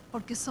cambian,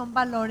 porque son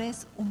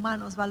valores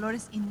humanos,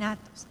 valores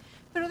innatos.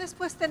 Pero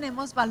después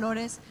tenemos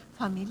valores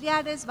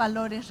familiares,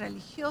 valores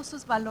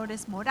religiosos,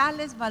 valores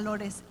morales,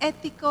 valores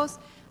éticos,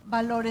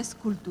 valores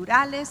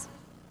culturales.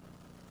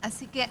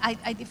 Así que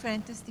hay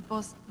diferentes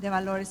tipos de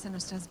valores en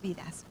nuestras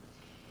vidas.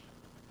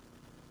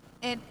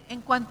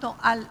 En cuanto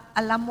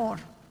al amor,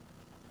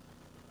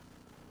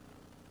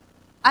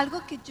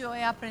 algo que yo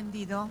he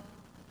aprendido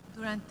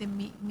durante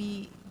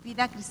mi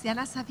vida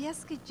cristiana,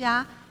 ¿sabías que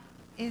ya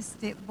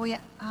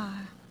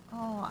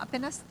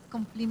apenas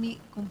cumplí mi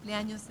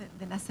cumpleaños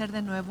de nacer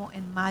de nuevo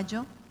en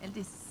mayo, el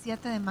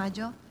 17 de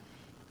mayo,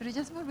 pero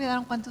ya se me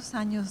olvidaron cuántos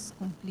años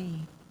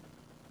cumplí?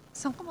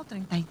 Son como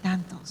 30 y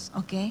tantos,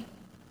 ¿ok?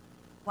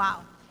 Wow,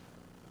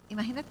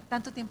 imagínate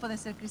tanto tiempo de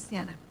ser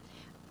cristiana.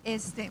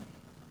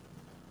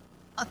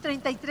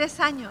 33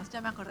 años,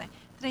 ya me acordé,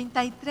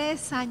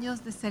 33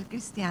 años de ser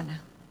cristiana.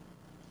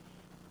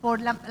 Por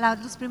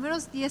los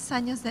primeros 10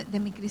 años de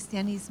mi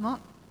cristianismo,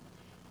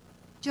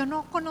 yo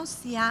no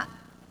conocía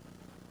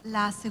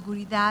la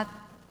seguridad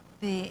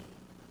de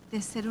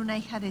ser una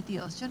hija de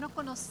Dios. Yo no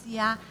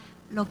conocía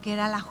lo que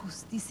era la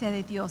justicia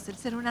de Dios, el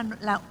ser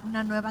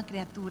una nueva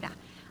criatura.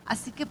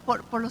 Así que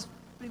por los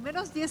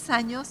primeros 10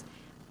 años,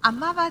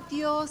 amaba a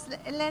Dios,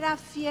 él era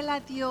fiel a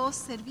Dios,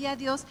 servía a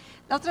Dios.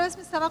 La otra vez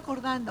me estaba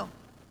acordando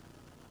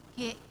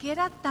que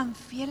era tan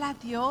fiel a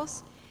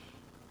Dios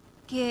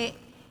que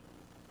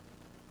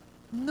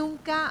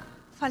nunca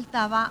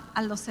faltaba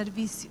a los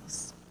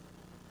servicios.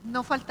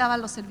 No faltaba a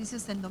los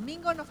servicios en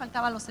domingo, no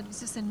faltaba a los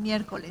servicios en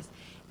miércoles.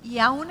 Y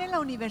aún en la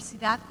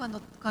universidad,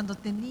 cuando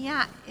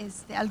tenía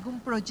algún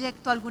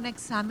proyecto, algún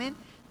examen,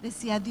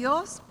 decía: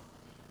 Dios,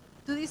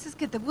 tú dices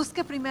que te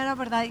busque primero,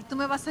 ¿verdad? Y tú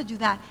me vas a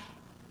ayudar.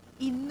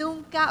 Y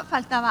nunca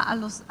faltaba a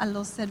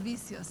los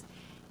servicios.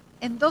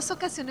 En 2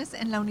 ocasiones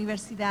en la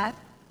universidad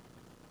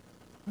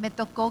me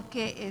tocó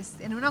que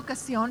en una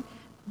ocasión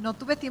no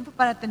tuve tiempo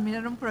para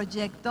terminar un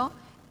proyecto.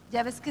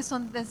 Ya ves que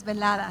son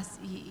desveladas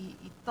y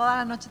toda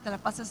la noche te la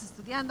pasas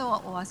estudiando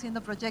o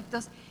haciendo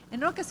proyectos. En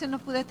una ocasión no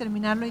pude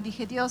terminarlo y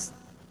dije: Dios,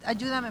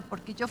 ayúdame,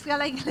 porque yo fui a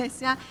la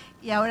iglesia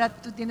y ahora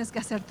tú tienes que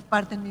hacer tu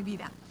parte en mi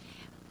vida.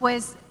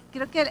 Pues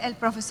creo que el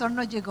profesor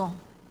no llegó.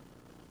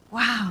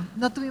 Wow,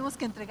 no tuvimos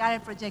que entregar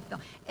el proyecto.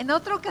 En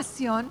otra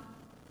ocasión,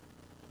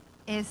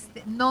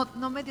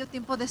 no me dio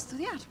tiempo de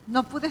estudiar,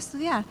 no pude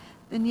estudiar.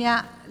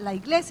 Tenía la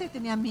iglesia,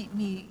 tenía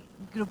mi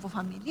grupo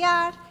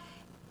familiar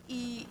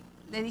y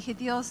le dije: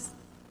 Dios,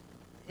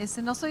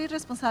 no soy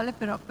irresponsable,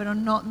 pero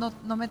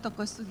no me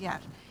tocó estudiar.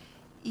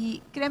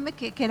 Y créeme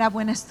que era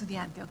buena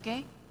estudiante,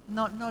 ¿ok?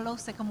 No lo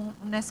usé como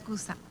una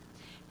excusa.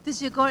 Entonces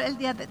llegó el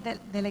día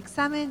del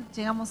examen,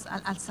 llegamos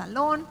al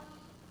salón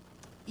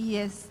y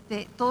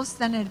todos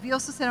están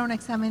nerviosos, era un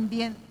examen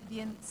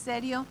bien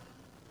serio.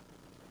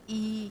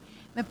 Y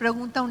me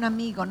pregunta un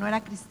amigo, no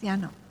era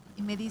cristiano,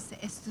 y me dice: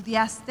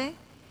 ¿estudiaste?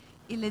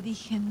 Y le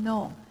dije: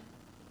 no,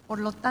 por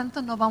lo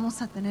tanto no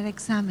vamos a tener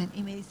examen.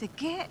 Y me dice: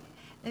 ¿qué?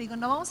 Le digo: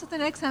 no vamos a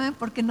tener examen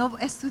porque no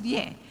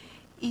estudié.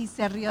 Y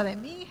se rió de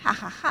mí,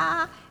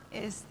 jajaja.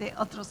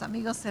 Otros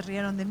amigos se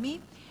rieron de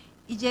mí.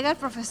 Y llega el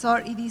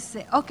profesor y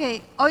dice: ok,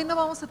 hoy no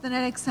vamos a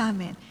tener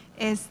examen,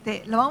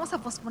 lo vamos a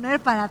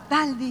posponer para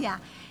tal día.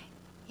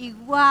 Y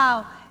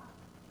wow,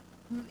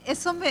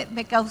 eso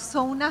me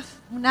causó una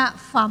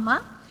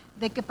fama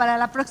de que para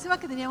la próxima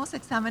que teníamos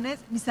exámenes,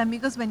 mis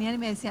amigos venían y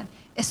me decían: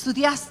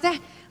 ¿estudiaste?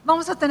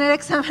 Vamos a tener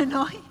examen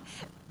hoy.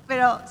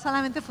 Pero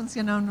solamente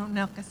funcionó en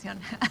una ocasión.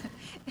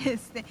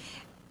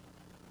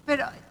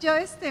 Pero yo,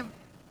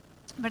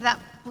 ¿verdad?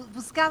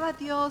 Buscaba a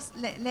Dios,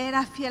 le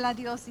era fiel a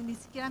Dios y ni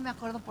siquiera me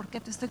acuerdo por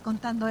qué te estoy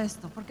contando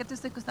esto. ¿Por qué te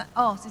estoy contando?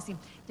 Oh, sí,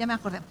 ya me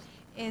acordé.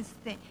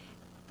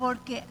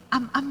 Porque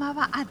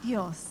amaba a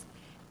Dios,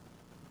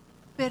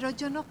 pero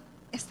yo no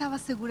estaba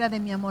segura de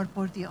mi amor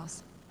por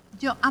Dios.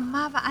 Yo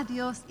amaba a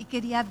Dios y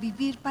quería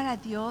vivir para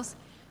Dios.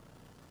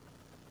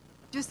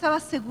 Yo estaba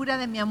segura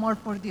de mi amor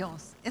por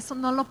Dios. Eso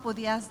no lo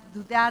podías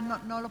dudar,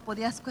 no lo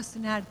podías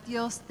cuestionar.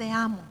 Dios, te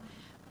amo.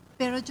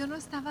 Pero yo no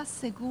estaba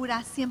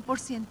segura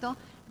 100%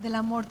 del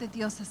amor de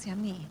Dios hacia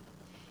mí.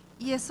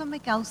 Y eso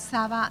me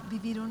causaba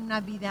vivir una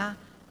vida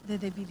de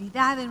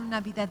debilidad, en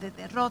una vida de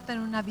derrota, en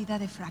una vida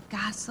de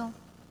fracaso.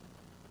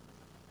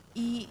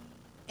 Y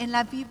en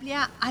la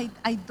Biblia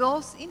hay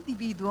 2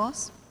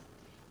 individuos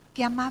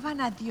que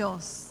amaban a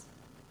Dios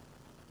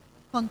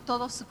con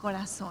todo su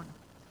corazón.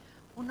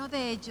 Uno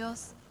de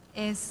ellos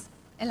es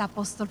el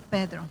apóstol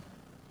Pedro,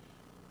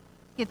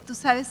 que tú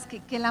sabes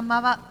que él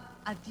amaba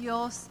a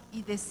Dios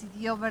y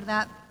decidió,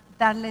 ¿verdad?,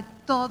 darle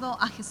todo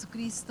a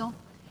Jesucristo.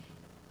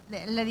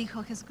 le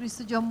dijo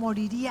Jesucristo, yo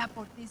moriría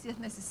por ti si es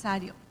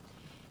necesario.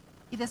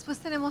 Y después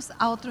tenemos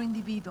a otro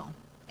individuo,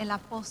 el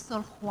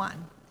apóstol Juan.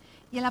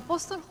 Y el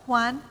apóstol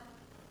Juan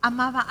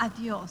amaba a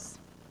Dios.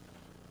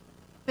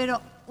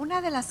 Pero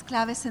una de las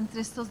claves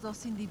entre estos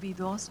dos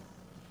individuos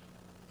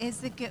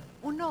es de que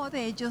uno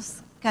de ellos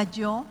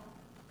cayó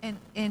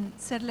en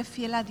serle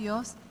fiel a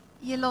Dios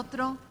y el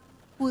otro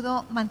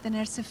pudo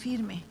mantenerse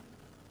firme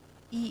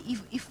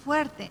y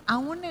fuerte,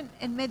 aún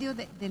en medio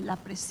de la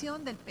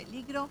presión, del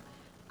peligro,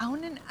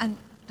 aún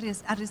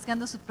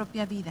arriesgando su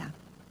propia vida.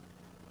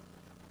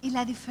 Y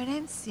la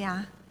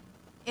diferencia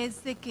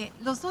es de que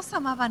los dos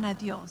amaban a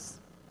Dios.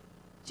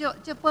 Yo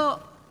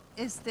puedo,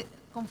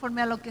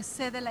 conforme a lo que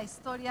sé de la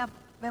historia,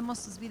 vemos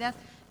sus vidas,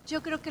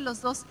 yo creo que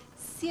los dos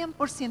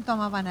 100%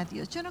 amaban a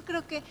Dios. Yo no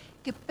creo que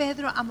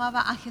Pedro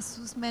amaba a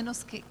Jesús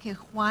menos que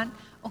Juan,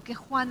 o que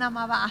Juan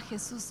amaba a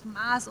Jesús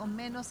más o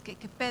menos que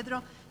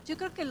Pedro. Yo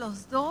creo que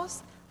los dos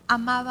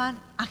amaban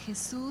a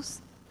Jesús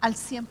al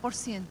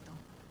 100%,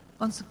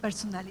 con su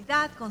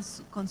personalidad, con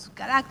su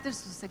carácter,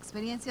 sus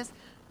experiencias.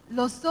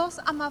 Los dos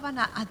amaban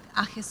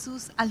a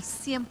Jesús al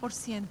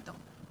 100%.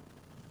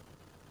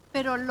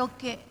 Pero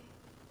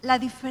la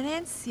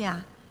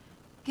diferencia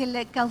que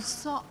le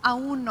causó a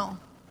uno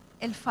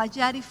el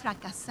fallar y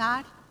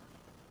fracasar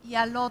y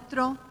al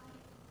otro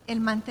el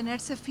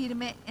mantenerse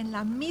firme en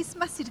la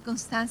misma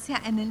circunstancia,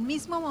 en el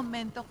mismo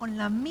momento, con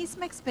la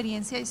misma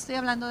experiencia, y estoy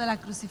hablando de la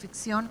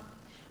crucifixión,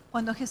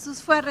 cuando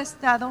Jesús fue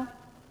arrestado,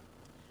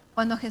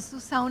 cuando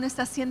Jesús aún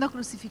está siendo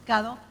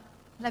crucificado,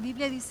 la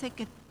Biblia dice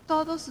que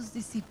todos sus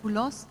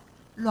discípulos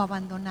lo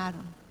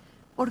abandonaron.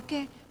 ¿Por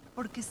qué?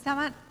 Porque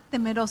estaban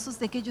temerosos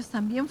de que ellos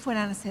también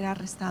fueran a ser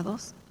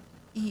arrestados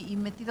y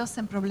metidos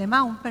en problema,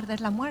 aún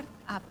perder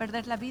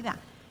la vida.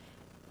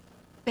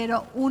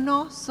 Pero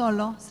uno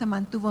solo se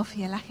mantuvo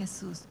fiel a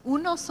Jesús.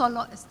 Uno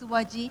solo estuvo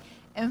allí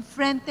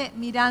enfrente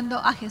mirando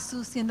a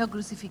Jesús siendo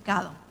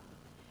crucificado.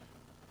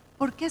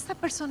 ¿Por qué esta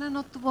persona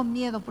no tuvo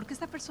miedo? ¿Por qué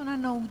esta persona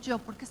no huyó?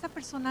 ¿Por qué esta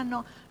persona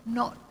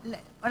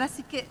ahora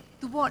sí que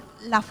tuvo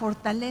la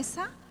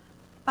fortaleza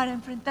para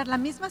enfrentar la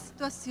misma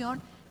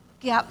situación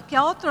que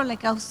a otro le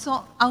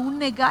causó aún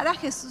negar a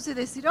Jesús y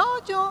decir,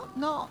 yo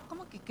no,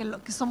 ¿cómo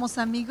que somos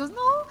amigos?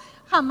 No,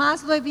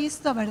 jamás lo he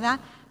visto, ¿verdad?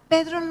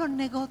 Pedro lo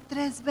negó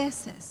 3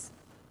 veces,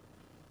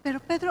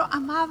 pero Pedro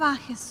amaba a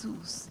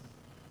Jesús.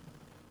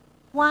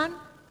 Juan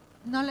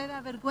no le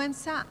da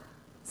vergüenza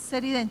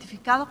ser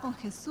identificado con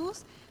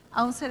Jesús,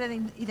 aún ser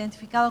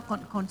identificado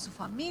con su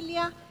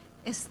familia,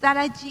 estar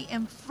allí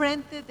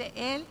enfrente de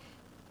él,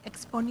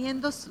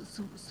 exponiendo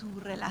su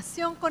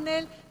relación con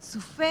él, su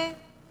fe.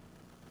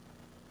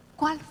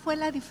 ¿Cuál fue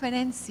la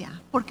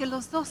diferencia? Porque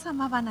los dos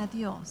amaban a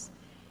Dios.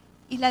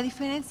 Y la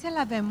diferencia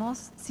la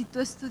vemos si tú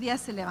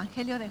estudias el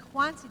Evangelio de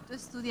Juan, si tú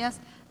estudias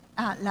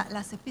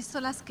las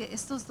epístolas que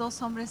estos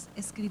dos hombres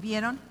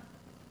escribieron.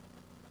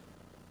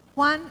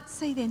 Juan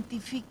se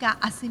identifica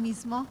a sí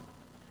mismo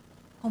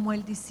como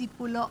el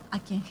discípulo a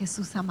quien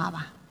Jesús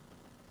amaba.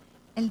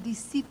 El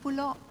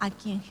discípulo a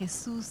quien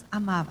Jesús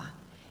amaba.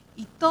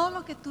 Y todo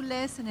lo que tú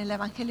lees en el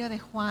Evangelio de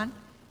Juan,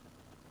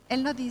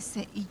 él no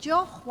dice, y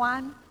yo,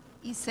 Juan,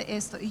 hice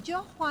esto, y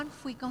yo, Juan,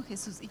 fui con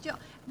Jesús, y yo,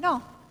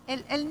 no,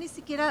 él ni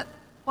siquiera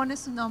pone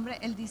su nombre,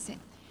 él dice,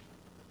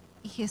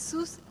 y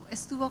Jesús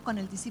estuvo con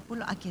el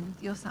discípulo a quien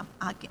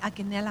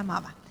quien él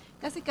amaba.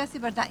 Casi,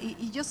 ¿verdad?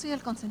 Y yo soy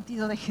el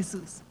consentido de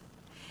Jesús.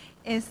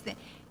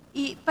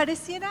 Y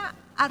pareciera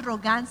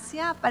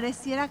arrogancia,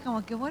 pareciera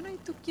como que, bueno, ¿y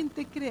tú quién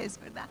te crees,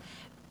 verdad?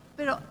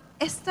 Pero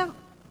esta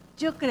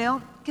yo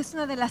creo que es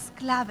una de las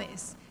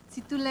claves.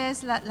 Si tú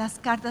lees las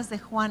cartas de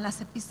Juan,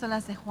 las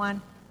epístolas de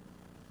Juan,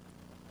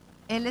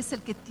 él es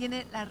el que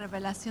tiene la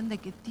revelación de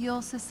que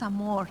Dios es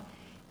amor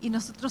y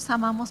nosotros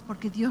amamos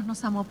porque Dios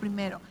nos amó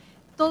primero.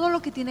 Todo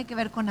lo que tiene que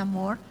ver con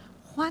amor,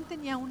 Juan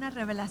tenía una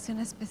revelación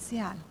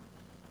especial.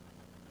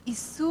 Y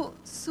su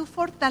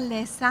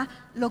fortaleza,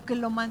 lo que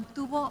lo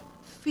mantuvo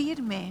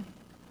firme,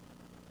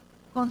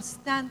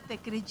 constante,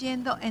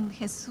 creyendo en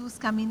Jesús,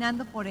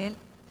 caminando por él,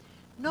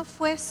 no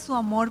fue su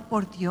amor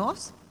por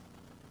Dios,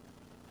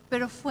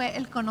 pero fue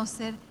el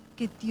conocer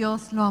que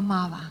Dios lo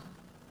amaba.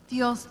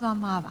 Dios lo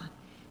amaba.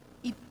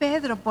 Y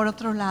Pedro, por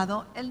otro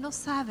lado, él no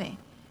sabe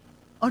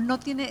o no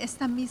tiene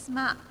esta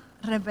misma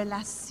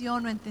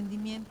revelación o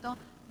entendimiento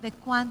de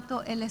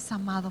cuánto él es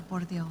amado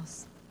por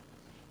Dios.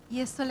 Y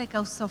esto le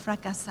causó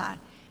fracasar.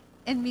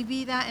 En mi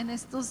vida, en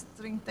estos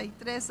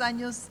 33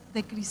 años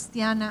de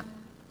cristiana,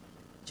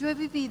 yo he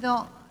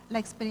vivido la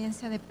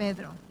experiencia de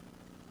Pedro,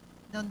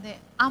 donde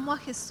amo a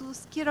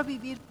Jesús, quiero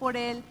vivir por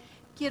Él,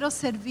 quiero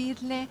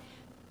servirle,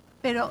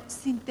 pero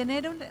sin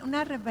tener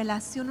una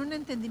revelación, un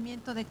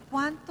entendimiento de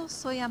cuánto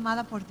soy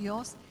amada por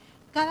Dios.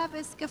 Cada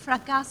vez que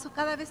fracaso,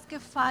 cada vez que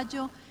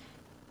fallo,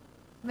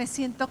 me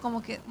siento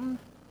como que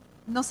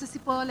no sé si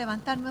puedo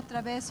levantarme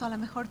otra vez, o a lo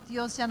mejor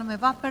Dios ya no me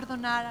va a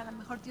perdonar, a lo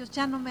mejor Dios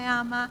ya no me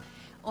ama,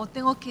 o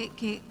tengo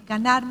que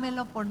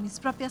ganármelo por mis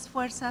propias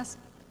fuerzas.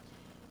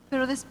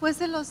 Pero después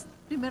de los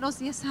primeros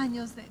 10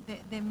 años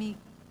de mi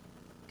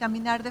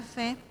caminar de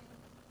fe,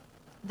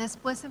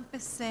 después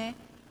empecé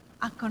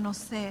a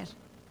conocer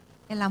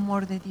el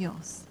amor de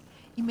Dios.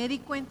 Y me di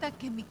cuenta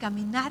que mi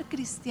caminar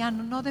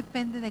cristiano no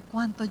depende de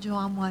cuánto yo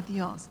amo a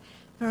Dios,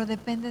 pero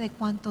depende de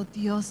cuánto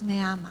Dios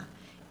me ama.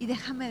 Y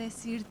déjame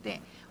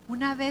decirte,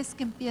 una vez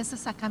que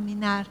empiezas a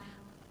caminar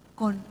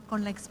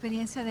con la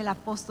experiencia del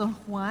apóstol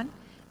Juan,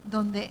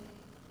 donde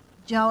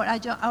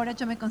ahora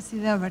yo me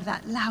considero,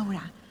 ¿verdad?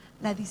 Laura,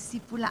 la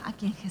discípula a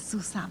quien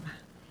Jesús ama.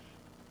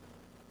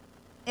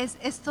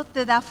 Esto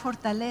te da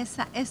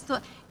fortaleza, esto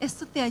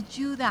te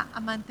ayuda a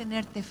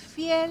mantenerte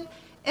fiel,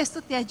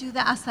 esto te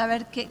ayuda a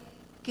saber que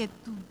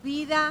tu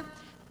vida,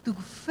 tu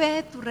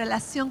fe, tu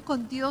relación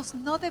con Dios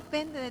no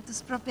depende de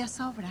tus propias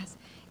obras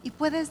y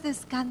puedes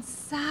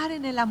descansar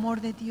en el amor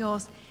de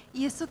Dios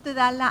y eso te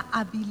da la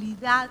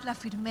habilidad, la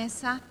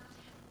firmeza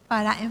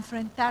para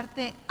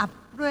enfrentarte a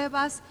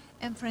pruebas,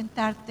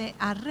 enfrentarte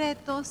a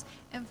retos,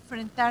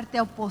 enfrentarte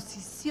a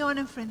oposición,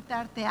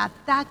 enfrentarte a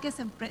ataques,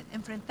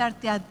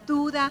 enfrentarte a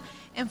duda,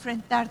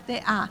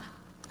 enfrentarte a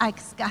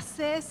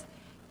escasez,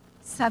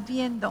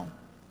 sabiendo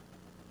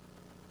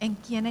en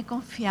quién he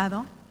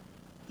confiado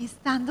y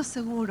estando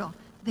seguro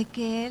de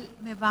que Él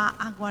me va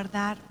a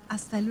guardar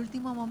hasta el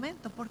último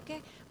momento. ¿Por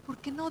qué?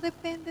 Porque no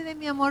depende de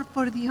mi amor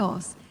por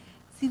Dios,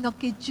 sino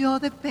que yo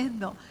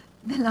dependo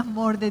del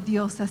amor de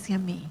Dios hacia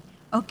mí.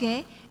 ¿Ok?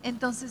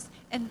 Entonces,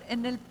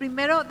 en el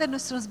primero de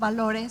nuestros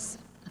valores,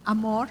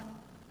 amor,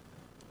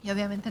 y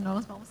obviamente no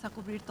los vamos a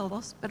cubrir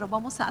todos, pero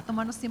vamos a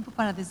tomarnos tiempo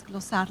para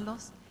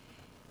desglosarlos.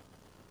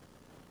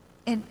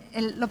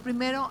 Lo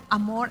primero,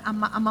 amor,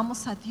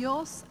 amamos a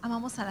Dios,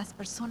 amamos a las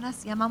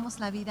personas y amamos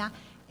la vida.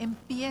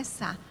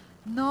 Empieza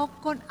no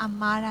con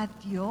amar a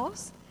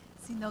Dios,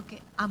 sino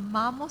que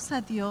amamos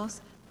a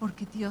Dios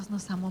porque Dios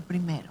nos amó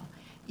primero.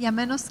 Y a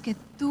menos que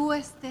tú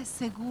estés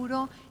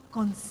seguro,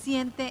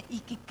 consciente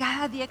y que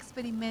cada día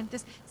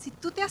experimentes, si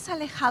tú te has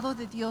alejado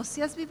de Dios,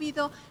 si has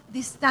vivido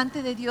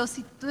distante de Dios,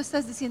 si tú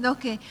estás diciendo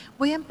que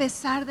voy a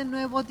empezar de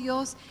nuevo,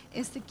 Dios,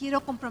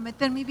 quiero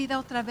comprometer mi vida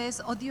otra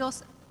vez, o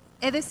Dios,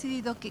 he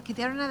decidido que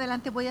de ahora en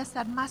adelante voy a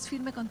estar más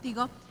firme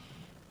contigo,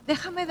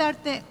 déjame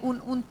darte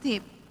un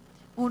tip,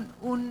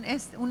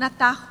 un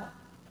atajo.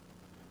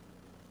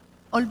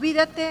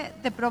 Olvídate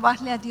de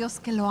probarle a Dios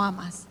que lo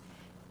amas.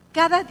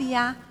 Cada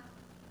día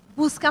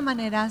busca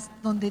maneras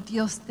donde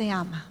Dios te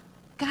ama.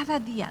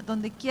 Cada día,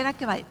 donde quiera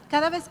que vaya.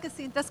 Cada vez que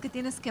sientas que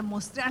tienes que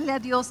mostrarle a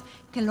Dios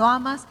que lo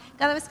amas,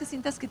 cada vez que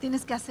sientas que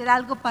tienes que hacer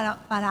algo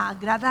para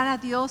agradar a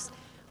Dios,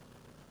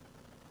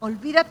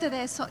 olvídate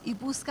de eso y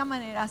busca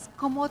maneras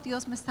como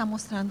Dios me está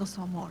mostrando su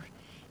amor.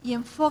 Y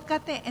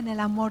enfócate en el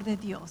amor de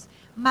Dios.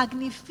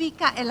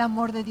 Magnifica el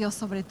amor de Dios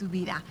sobre tu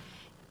vida.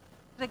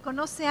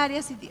 Reconoce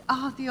áreas y di,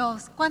 oh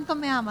Dios, cuánto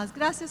me amas,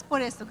 gracias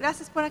por esto,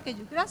 gracias por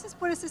aquello, gracias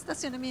por este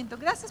estacionamiento,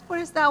 gracias por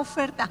esta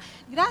oferta,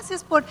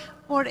 gracias por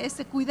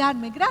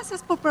cuidarme,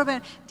 gracias por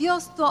proveer.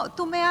 Dios,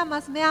 tú me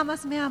amas, me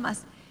amas, me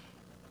amas.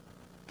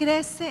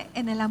 Crece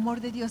en el amor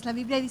de Dios. La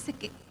Biblia dice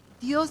que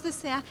Dios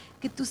desea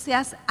que tú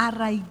seas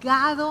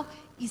arraigado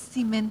y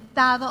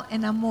cimentado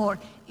en amor.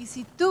 Y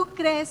si tú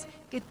crees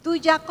que tú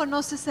ya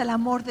conoces el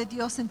amor de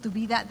Dios en tu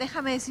vida,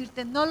 déjame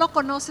decirte, no lo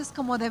conoces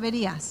como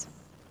deberías.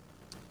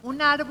 Un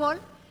árbol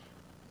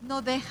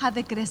no deja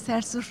de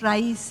crecer sus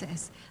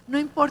raíces. No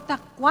importa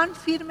cuán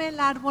firme el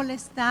árbol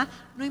está,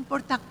 no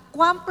importa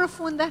cuán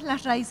profundas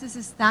las raíces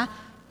están,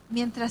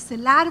 mientras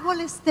el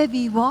árbol esté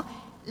vivo,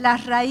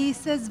 las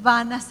raíces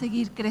van a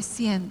seguir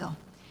creciendo.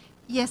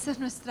 Y esa es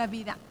nuestra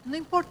vida. No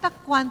importa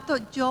cuánto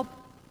yo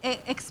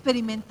he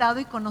experimentado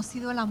y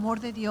conocido el amor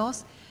de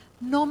Dios,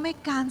 no me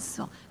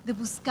canso de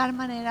buscar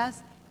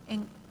maneras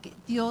en que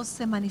Dios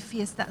se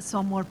manifiesta su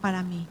amor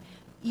para mí.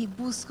 Y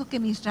busco que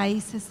mis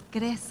raíces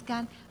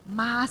crezcan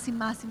más y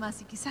más y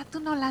más. Y quizá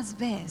tú no las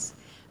ves,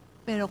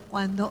 pero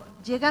cuando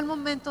llega el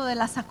momento de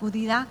la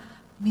sacudida,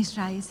 mis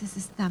raíces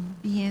están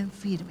bien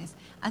firmes.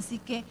 Así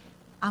que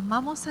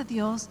amamos a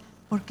Dios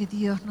porque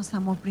Dios nos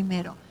amó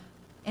primero.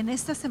 En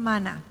esta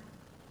semana,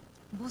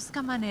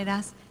 busca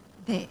maneras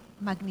de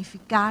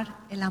magnificar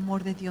el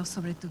amor de Dios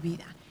sobre tu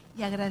vida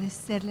y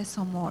agradecerle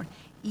su amor.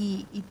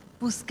 Y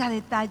busca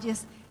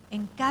detalles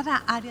en cada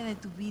área de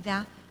tu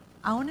vida.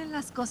 Aún en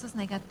las cosas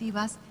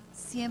negativas,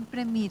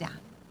 siempre mira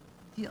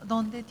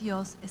dónde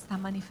Dios está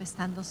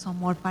manifestando su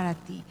amor para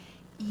ti.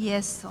 Y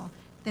eso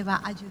te va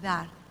a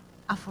ayudar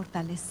a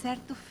fortalecer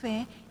tu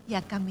fe y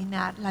a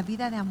caminar la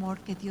vida de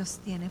amor que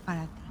Dios tiene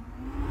para ti.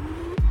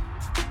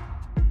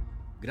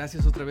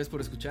 Gracias otra vez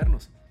por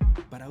escucharnos.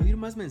 Para oír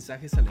más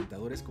mensajes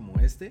alentadores como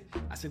este,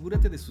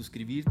 asegúrate de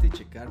suscribirte y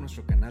checar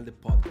nuestro canal de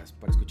podcast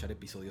para escuchar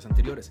episodios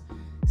anteriores.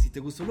 Si te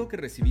gustó lo que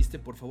recibiste,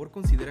 por favor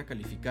considera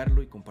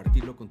calificarlo y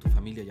compartirlo con tu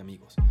familia y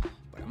amigos.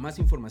 Para más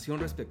información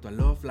respecto a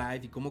Love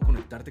Life y cómo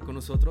conectarte con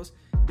nosotros,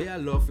 ve a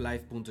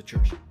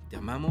lovelife.church. Te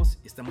amamos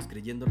y estamos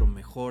creyendo lo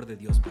mejor de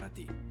Dios para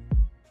ti.